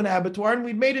it into an abattoir and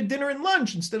we've made it dinner and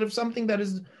lunch instead of something that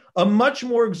is a much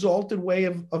more exalted way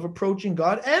of approaching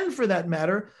God, and for that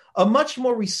matter, a much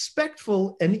more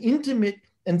respectful and intimate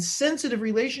and sensitive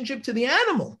relationship to the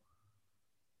animal.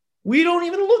 We don't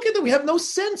even look at it. We have no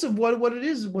sense of what it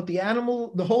is, what the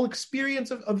animal, the whole experience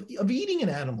of eating an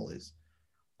animal is.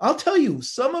 I'll tell you,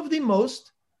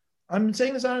 I'm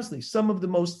saying this honestly, some of the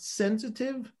most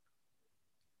sensitive,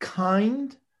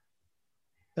 kind,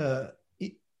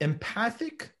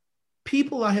 empathic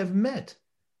people I have met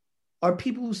are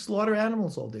people who slaughter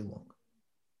animals all day long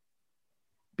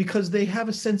because they have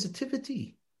a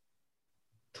sensitivity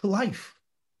to life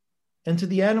and to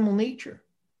the animal nature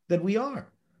that we are.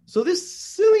 So this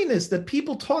silliness that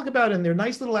people talk about in their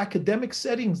nice little academic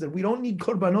settings, that we don't need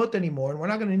korbanot anymore and we're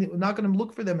not going to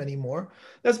look for them anymore,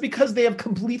 that's because they have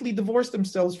completely divorced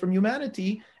themselves from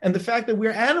humanity and the fact that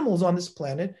we're animals on this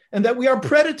planet and that we are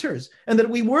predators and that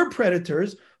we were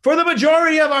predators for the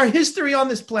majority of our history on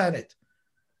this planet.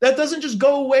 That doesn't just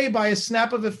go away by a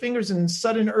snap of the fingers and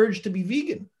sudden urge to be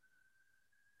vegan.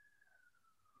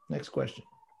 Next question.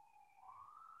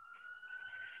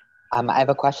 I have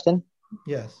a question.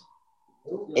 Yes.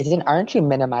 Aren't you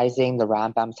minimizing the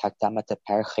Rambam's Hakdama to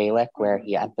Per Chelek, where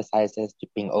he emphasizes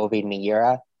being Ovid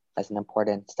Meira as an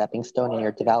important stepping stone in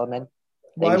your development?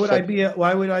 Why would I be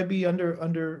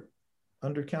undercounting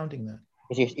that?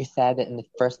 Because you said in the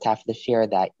first half of this year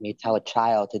that when you tell a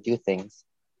child to do things,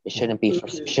 it shouldn't be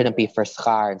for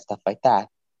schar and stuff like that.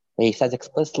 He says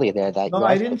explicitly there that No,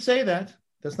 I didn't say that.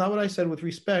 That's not what I said. With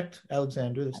respect,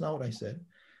 Alexander, that's not what I said.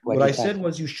 What I said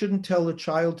was you shouldn't tell a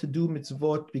child to do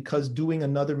mitzvot because doing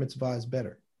another mitzvah is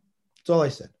better. That's all I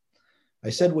said. I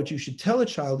said what you should tell a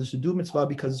child is to do mitzvah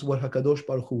because it's what HaKadosh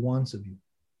Baruch Hu wants of you.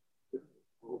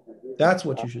 That's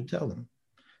what you should tell them.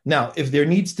 Now, if there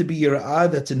needs to be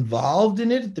yirah that's involved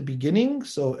in it at the beginning,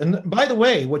 so, and by the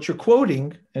way, what you're quoting,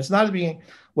 and it's not the beginning,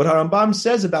 what Rambam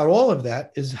says about all of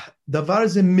that is davar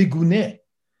ze miguneh.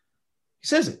 He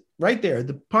says it right there,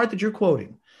 the part that you're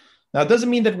quoting. Now, it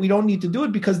doesn't mean that we don't need to do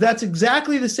it because that's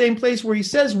exactly the same place where he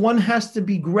says one has to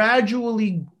be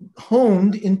gradually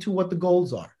honed into what the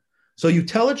goals are. So you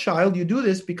tell a child you do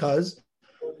this because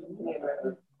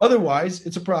otherwise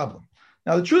it's a problem.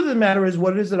 Now, the truth of the matter is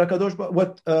what it is that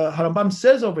what Rambam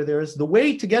says over there is the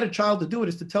way to get a child to do it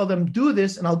is to tell them, do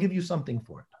this and I'll give you something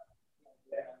for it.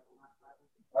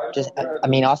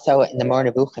 Also in the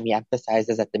Moreh Nevuchim, he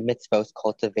emphasizes that the mitzvos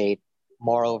cultivate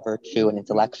moral virtue and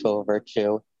intellectual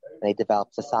virtue, and they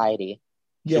develop society.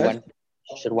 Yes.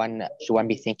 Should one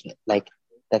be thinking like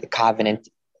that the covenant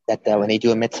when they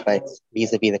do a mitzvah, it's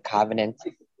vis-a-vis the covenant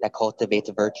that cultivates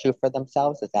virtue for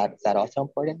themselves? Is that also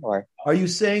important? Or are you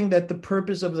saying that the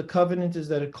purpose of the covenant is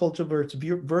that it cultivates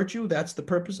virtue? That's the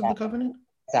purpose of the covenant?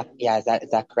 Is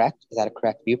that correct? Is that a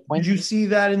correct viewpoint? Did you see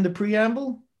that in the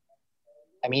preamble?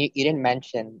 You didn't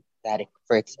mention that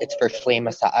it's for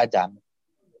Shleimus Ha'adam,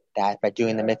 that by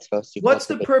doing the mitzvahs. What's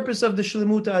the purpose of the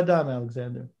Shlemut Adam,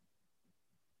 Alexander?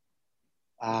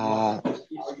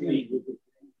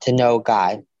 To know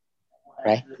God,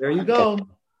 right? There you go.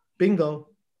 Bingo.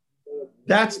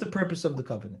 That's the purpose of the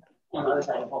covenant.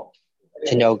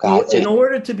 To know God. In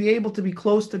order to be able to be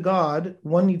close to God,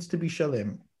 one needs to be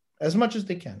shalem, as much as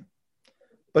they can.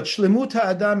 But Shlemut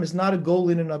Ha'adam is not a goal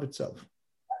in and of itself.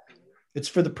 It's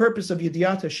for the purpose of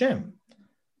Yediat Hashem.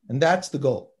 And that's the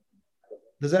goal.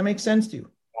 Does that make sense to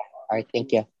you? All right,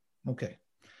 thank you. Okay.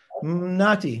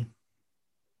 Nati.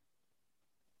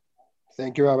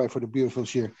 Thank you, Rabbi, for the beautiful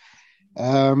shir.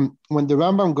 When the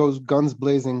Rambam goes guns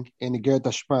blazing in Igeret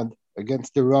Hashmad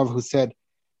against the Rav who said,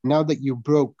 now that you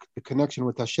broke the connection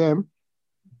with Hashem,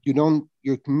 your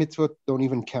mitzvot don't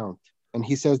even count. And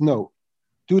he says, no,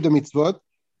 do the mitzvot.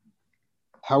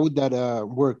 How would that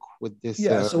work with this?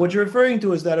 Yeah, so what you're referring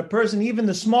to is that a person, even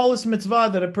the smallest mitzvah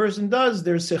that a person does,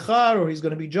 there's sechar, or he's going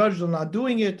to be judged on not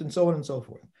doing it, and so on and so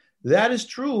forth. That is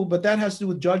true, but that has to do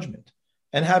with judgment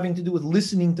and having to do with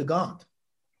listening to God.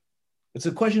 It's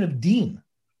a question of deen.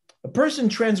 A person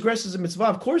transgresses a mitzvah,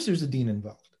 of course there's a deen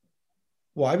involved.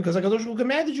 Why? Because HaKadosh Baruch Hu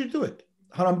commanded you to do it.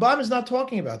 Rambam is not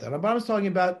talking about that. Rambam is talking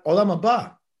about olam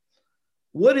haba.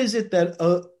 What is it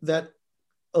that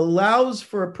allows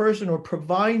for a person or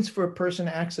provides for a person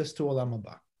access to olam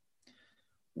haba?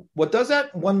 What does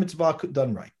that? One mitzvah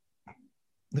done right.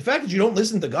 The fact that you don't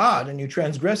listen to God and you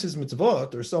transgress his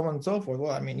mitzvot or so on and so forth,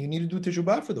 well, you need to do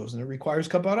teshuvah for those, and it requires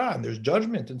kaparah, and there's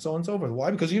judgment and so on and so forth.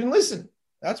 Why? Because you didn't listen.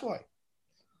 That's why.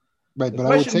 Right, The but I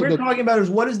would question say we're that talking about is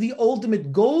what is the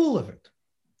ultimate goal of it?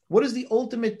 What is the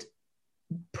ultimate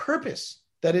purpose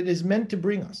that it is meant to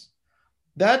bring us?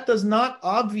 That does not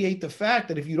obviate the fact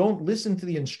that if you don't listen to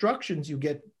the instructions, you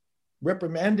get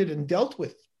reprimanded and dealt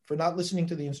with for not listening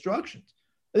to the instructions.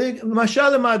 Right?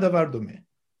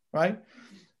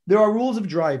 There are rules of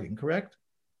driving, correct?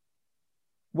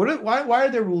 Why are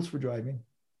there rules for driving?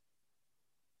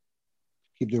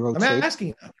 keep the road I'm safe.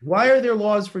 asking, why are there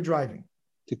laws for driving?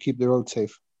 To keep the road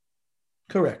safe.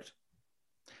 Correct.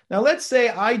 Now, let's say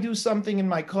I do something in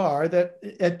my car that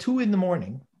at 2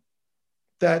 a.m,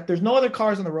 that there's no other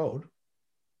cars on the road,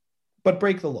 but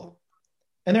break the law.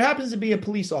 And there happens to be a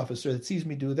police officer that sees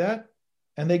me do that,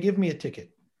 and they give me a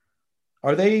ticket.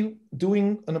 Are they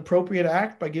doing an appropriate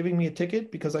act by giving me a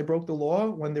ticket because I broke the law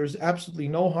when there's absolutely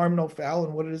no harm, no foul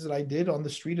in what it is that I did on the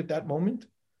street at that moment?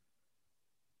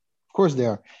 Of course they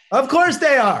are. Of course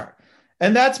they are.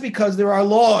 And that's because there are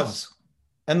laws.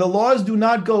 And the laws do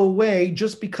not go away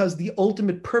just because the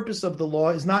ultimate purpose of the law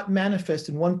is not manifest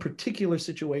in one particular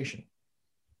situation.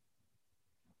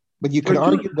 But you can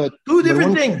argue that two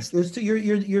different things. There's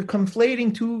you're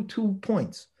conflating two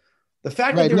points. The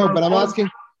fact that I'm asking.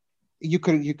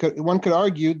 One could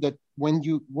argue that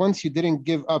once you didn't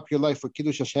give up your life for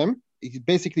Kiddush Hashem,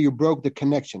 basically you broke the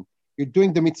connection. You're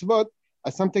doing the mitzvot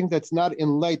as something that's not in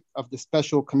light of the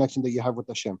special connection that you have with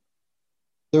Hashem.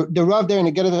 The Rav there in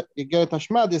Igeret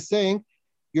Hashmad is saying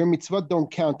your mitzvot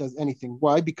don't count as anything.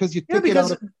 Why? Because you took it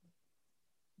out of...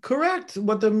 Correct.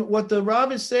 What the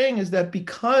Rav is saying is that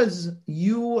because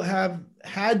you have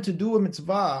had to do a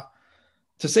mitzvah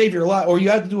to save your life, or you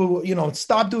have to do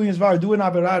stop doing mitzvah or do an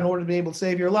avirah in order to be able to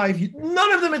save your life,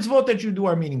 none of the mitzvot that you do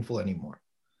are meaningful anymore.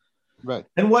 Right.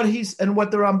 And what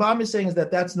the Rambam is saying is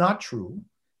that that's not true.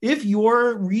 If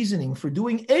your reasoning for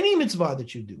doing any mitzvah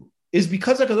that you do is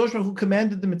because HaKadosh Baruch Hu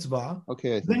commanded the mitzvah,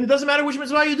 then it doesn't matter which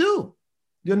mitzvah you do.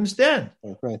 You understand?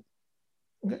 Right.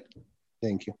 Okay.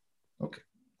 Thank you. Okay.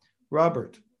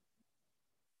 Robert.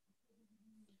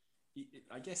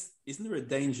 I guess, isn't there a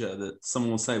danger that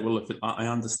someone will say, well, I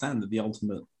understand that the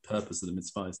ultimate purpose of the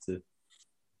mitzvah is to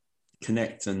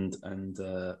connect and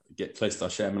get close to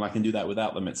Hashem, and I can do that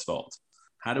without the mitzvot.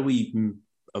 How do we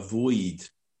avoid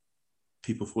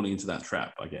people falling into that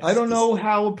trap, I guess? I don't know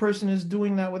how a person is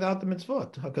doing that without the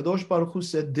mitzvot. HaKadosh Baruch Hu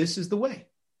said, this is the way.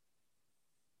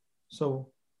 So...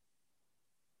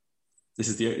 he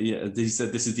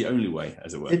said this is the only way,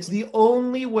 as it were. It's the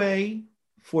only way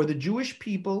for the Jewish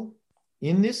people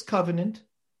in this covenant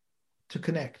to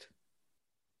connect.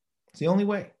 It's the only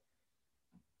way.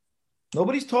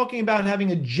 Nobody's talking about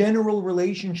having a general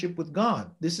relationship with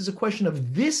God. This is a question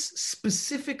of this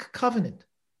specific covenant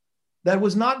that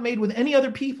was not made with any other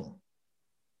people.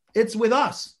 It's with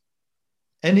us.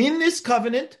 And in this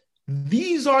covenant,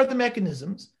 these are the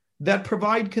mechanisms that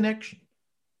provide connection.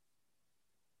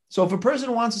 So if a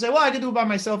person wants to say, well, I can do it by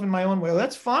myself in my own way, well,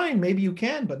 that's fine. Maybe you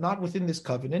can, but not within this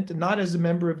covenant and not as a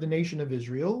member of the nation of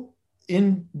Israel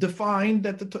defined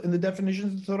in the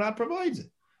definitions the Torah provides it.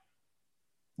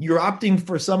 You're opting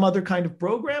for some other kind of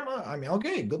program? I mean,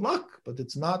 okay, good luck, but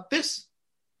it's not this.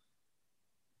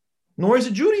 Nor is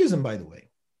it Judaism, by the way.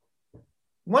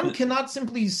 One cannot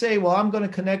simply say, well, I'm going to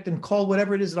connect and call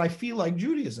whatever it is that I feel like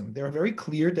Judaism. There are very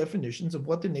clear definitions of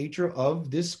what the nature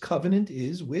of this covenant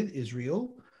is with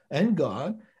Israel and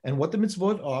God, and what the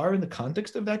mitzvot are in the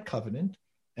context of that covenant.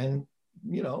 And,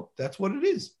 that's what it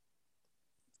is.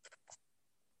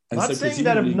 I'm not saying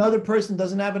that another person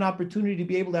doesn't have an opportunity to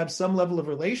be able to have some level of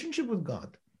relationship with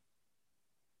God.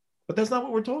 But that's not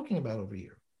what we're talking about over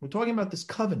here. We're talking about this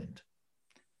covenant.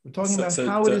 We're talking about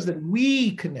how it is that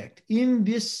we connect in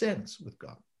this sense with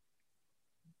God.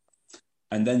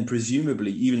 And then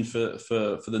presumably, even for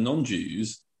the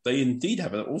non-Jews, they indeed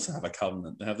also have a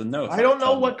covenant. They have the Noah. I don't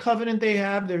know what covenant they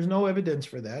have. There's no evidence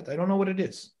for that. I don't know what it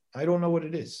is.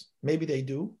 Maybe they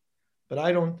do, but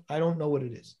I don't know what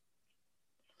it is.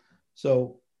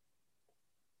 So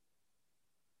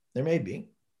there may be,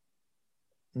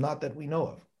 not that we know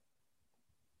of.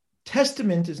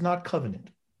 Testament is not covenant.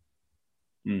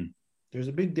 There's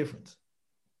a big difference.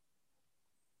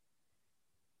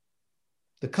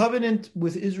 The covenant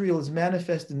with Israel is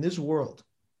manifest in this world,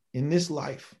 in this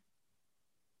life,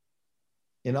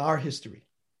 in our history,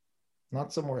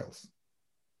 not somewhere else.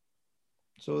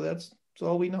 So that's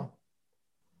all we know.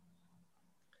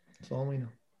 That's all we know.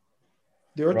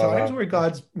 There are times where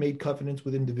God's made covenants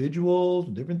with individuals,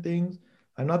 with different things.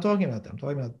 I'm not talking about that. I'm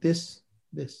talking about this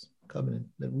covenant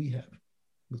that we have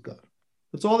with God.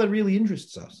 That's all that really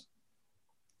interests us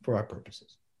for our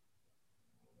purposes.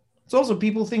 It's also,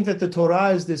 people think that the Torah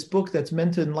is this book that's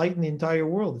meant to enlighten the entire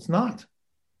world. It's not.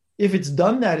 If it's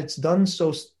done that, it's done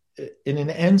so in an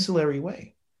ancillary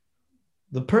way.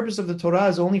 The purpose of the Torah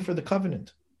is only for the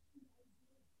covenant.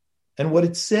 And what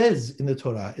it says in the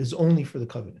Torah is only for the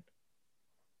covenant.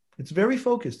 It's very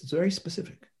focused. It's very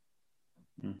specific.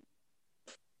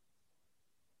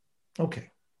 Okay.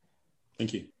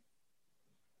 Thank you.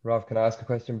 Rav, can I ask a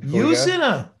question before we go?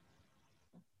 Sinner.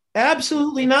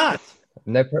 Absolutely not.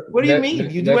 What do you mean?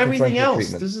 You do everything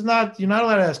else. This is not, you're not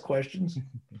allowed to ask questions.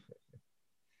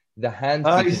 The hand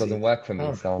feature doesn't work for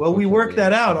me. So well, we worked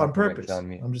that out on purpose.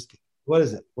 I'm just kidding. What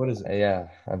is it? Yeah,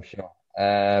 I'm sure.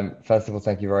 First of all,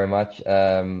 thank you very much.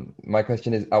 My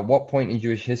question is, at what point in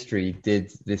Jewish history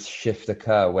did this shift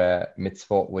occur where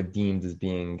mitzvot were deemed as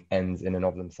being ends in and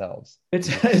of themselves?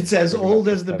 It's as old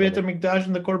as the Beit HaMikdash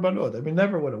and the Korbanot. I mean,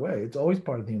 never went away. It's always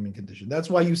part of the human condition. That's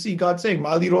why you see God saying,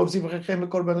 who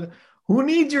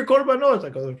needs your Korbanot?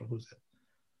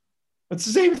 It's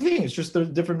the same thing. It's just a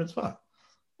different mitzvah.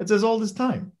 It's as old as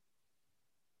time.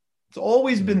 It's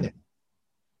always been there.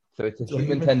 So it's a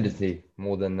human tendency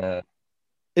more than...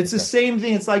 It's the same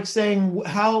thing. It's like saying,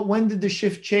 when did the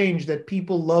shift change that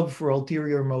people love for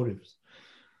ulterior motives?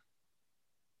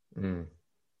 Or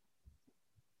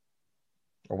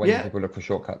when do people look for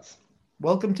shortcuts?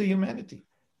 Welcome to humanity.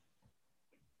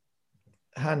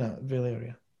 Hannah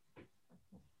Valeria.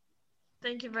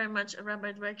 Thank you very much,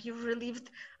 Rabbi Dweck. You've relieved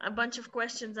a bunch of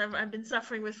questions I've been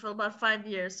suffering with for about 5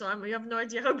 years. So you have no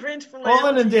idea how grateful I am. All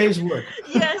in a day's work.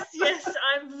 Yes,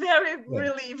 I'm very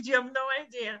relieved. You have no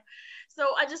idea. So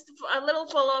a little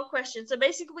follow-up question. So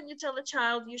basically, when you tell a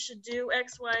child you should do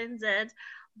X, Y, and Z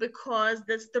because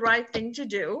that's the right thing to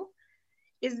do,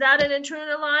 is that an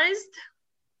internalized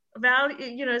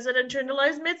value? Is it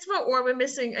internalized mitzvah, or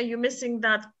are you missing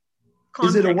that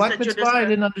context. Is it a what that you mitzvah? I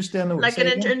didn't understand the word. Like an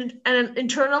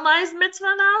internalized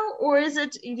mitzvah now, or is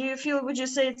it? Do you feel? Would you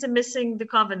say it's missing the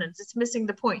covenants? It's missing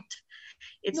the point.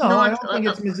 It's no, not, I don't think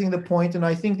it's missing the point, and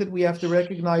I think that we have to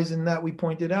recognize in that we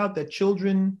pointed out that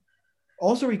children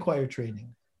also require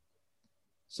training.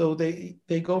 So they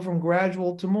go from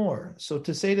gradual to more. So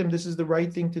to say to them, this is the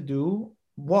right thing to do.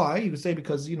 Why? You would say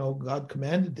because, God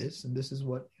commanded this, and this is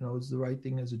what, is the right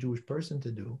thing as a Jewish person to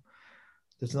do.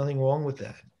 There's nothing wrong with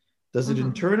that. Does it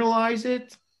internalize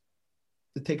it?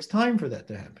 It takes time for that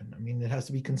to happen. I mean, it has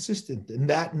to be consistent, and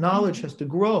that knowledge has to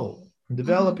grow and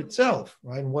develop itself,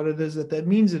 right? And what it is that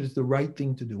means it is the right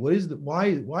thing to do. Why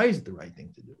is it the right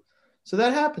thing to do? So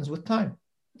that happens with time.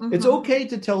 It's okay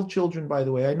to tell children, by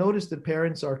the way. I noticed that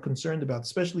parents are concerned about,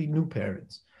 especially new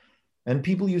parents. And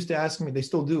people used to ask me, they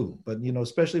still do, but,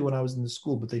 especially when I was in the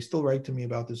school, but they still write to me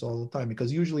about this all the time,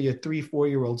 because usually a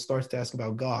 3-4-year-old starts to ask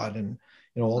about God and,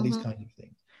 all these kinds of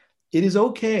things. It is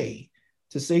okay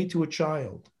to say to a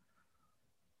child,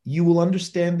 you will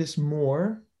understand this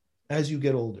more as you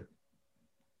get older.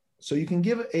 So you can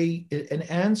give an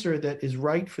answer that is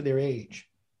right for their age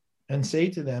and say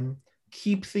to them,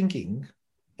 keep thinking,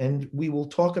 and we will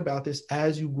talk about this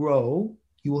as you grow.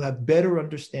 You will have better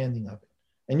understanding of it.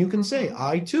 And you can say,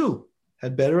 I too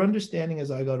had better understanding as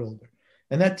I got older.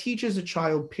 And that teaches a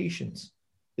child patience.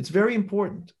 It's very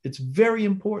important. It's very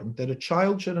important that a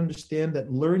child should understand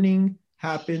that learning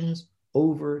happens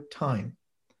over time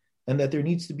and that there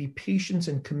needs to be patience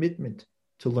and commitment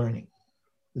to learning.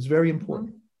 It's very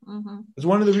important. It's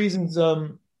one of the reasons,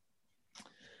 and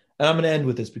I'm going to end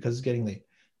with this because it's getting late.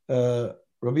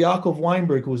 Rabbi Yaakov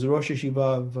Weinberg, who was the Rosh Yeshiva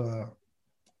of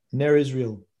Ner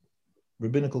Israel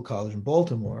Rabbinical College in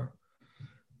Baltimore,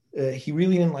 he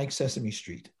really didn't like Sesame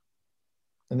Street.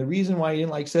 And the reason why he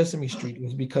didn't like Sesame Street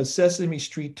was because Sesame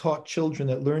Street taught children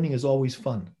that learning is always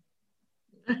fun.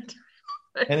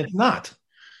 And it's not.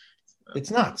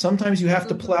 It's not. Sometimes you have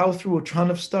to plow through a ton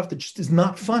of stuff that just is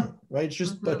not fun, right? It's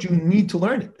just that you need to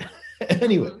learn it.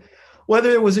 Anyway,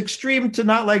 whether it was extreme to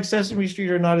not like Sesame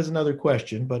Street or not is another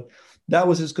question, but that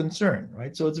was his concern,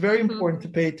 right? So it's very important to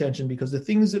pay attention because the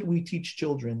things that we teach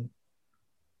children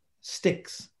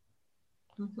sticks.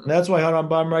 And that's why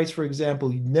Rambam writes, for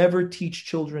example, you never teach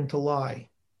children to lie.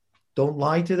 Don't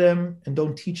lie to them and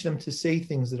don't teach them to say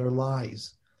things that are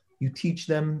lies. You teach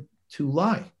them to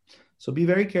lie. So be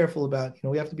very careful about,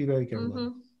 we have to be very careful about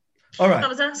it. All right. I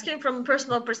was asking from a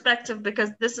personal perspective because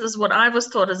this is what I was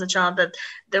taught as a child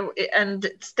and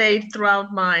it stayed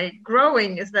throughout my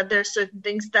growing, is that there's certain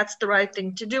things that's the right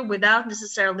thing to do without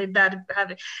necessarily that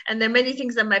having. And there are many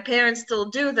things that my parents still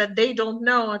do that they don't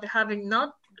know,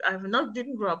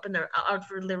 didn't grow up in an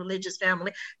outwardly religious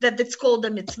family, that it's called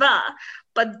a mitzvah,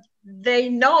 but they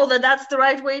know that that's the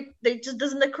right way. They just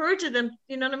doesn't occur to them.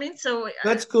 You know what I mean? So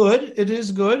that's good. It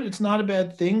is good. It's not a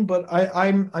bad thing, but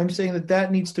I'm saying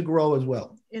that needs to grow as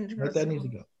well. Right? That needs to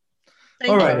go.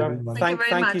 All right, everyone.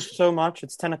 Thank you so much.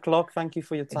 It's 10 o'clock. Thank you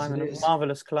for your time and a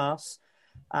marvelous class.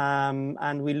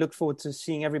 And we look forward to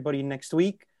seeing everybody next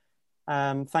week.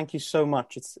 Thank you so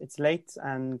much. It's late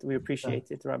and we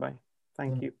appreciate it, Rabbi.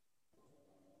 Thank you.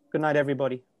 Good night,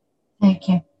 everybody. Thank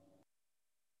you.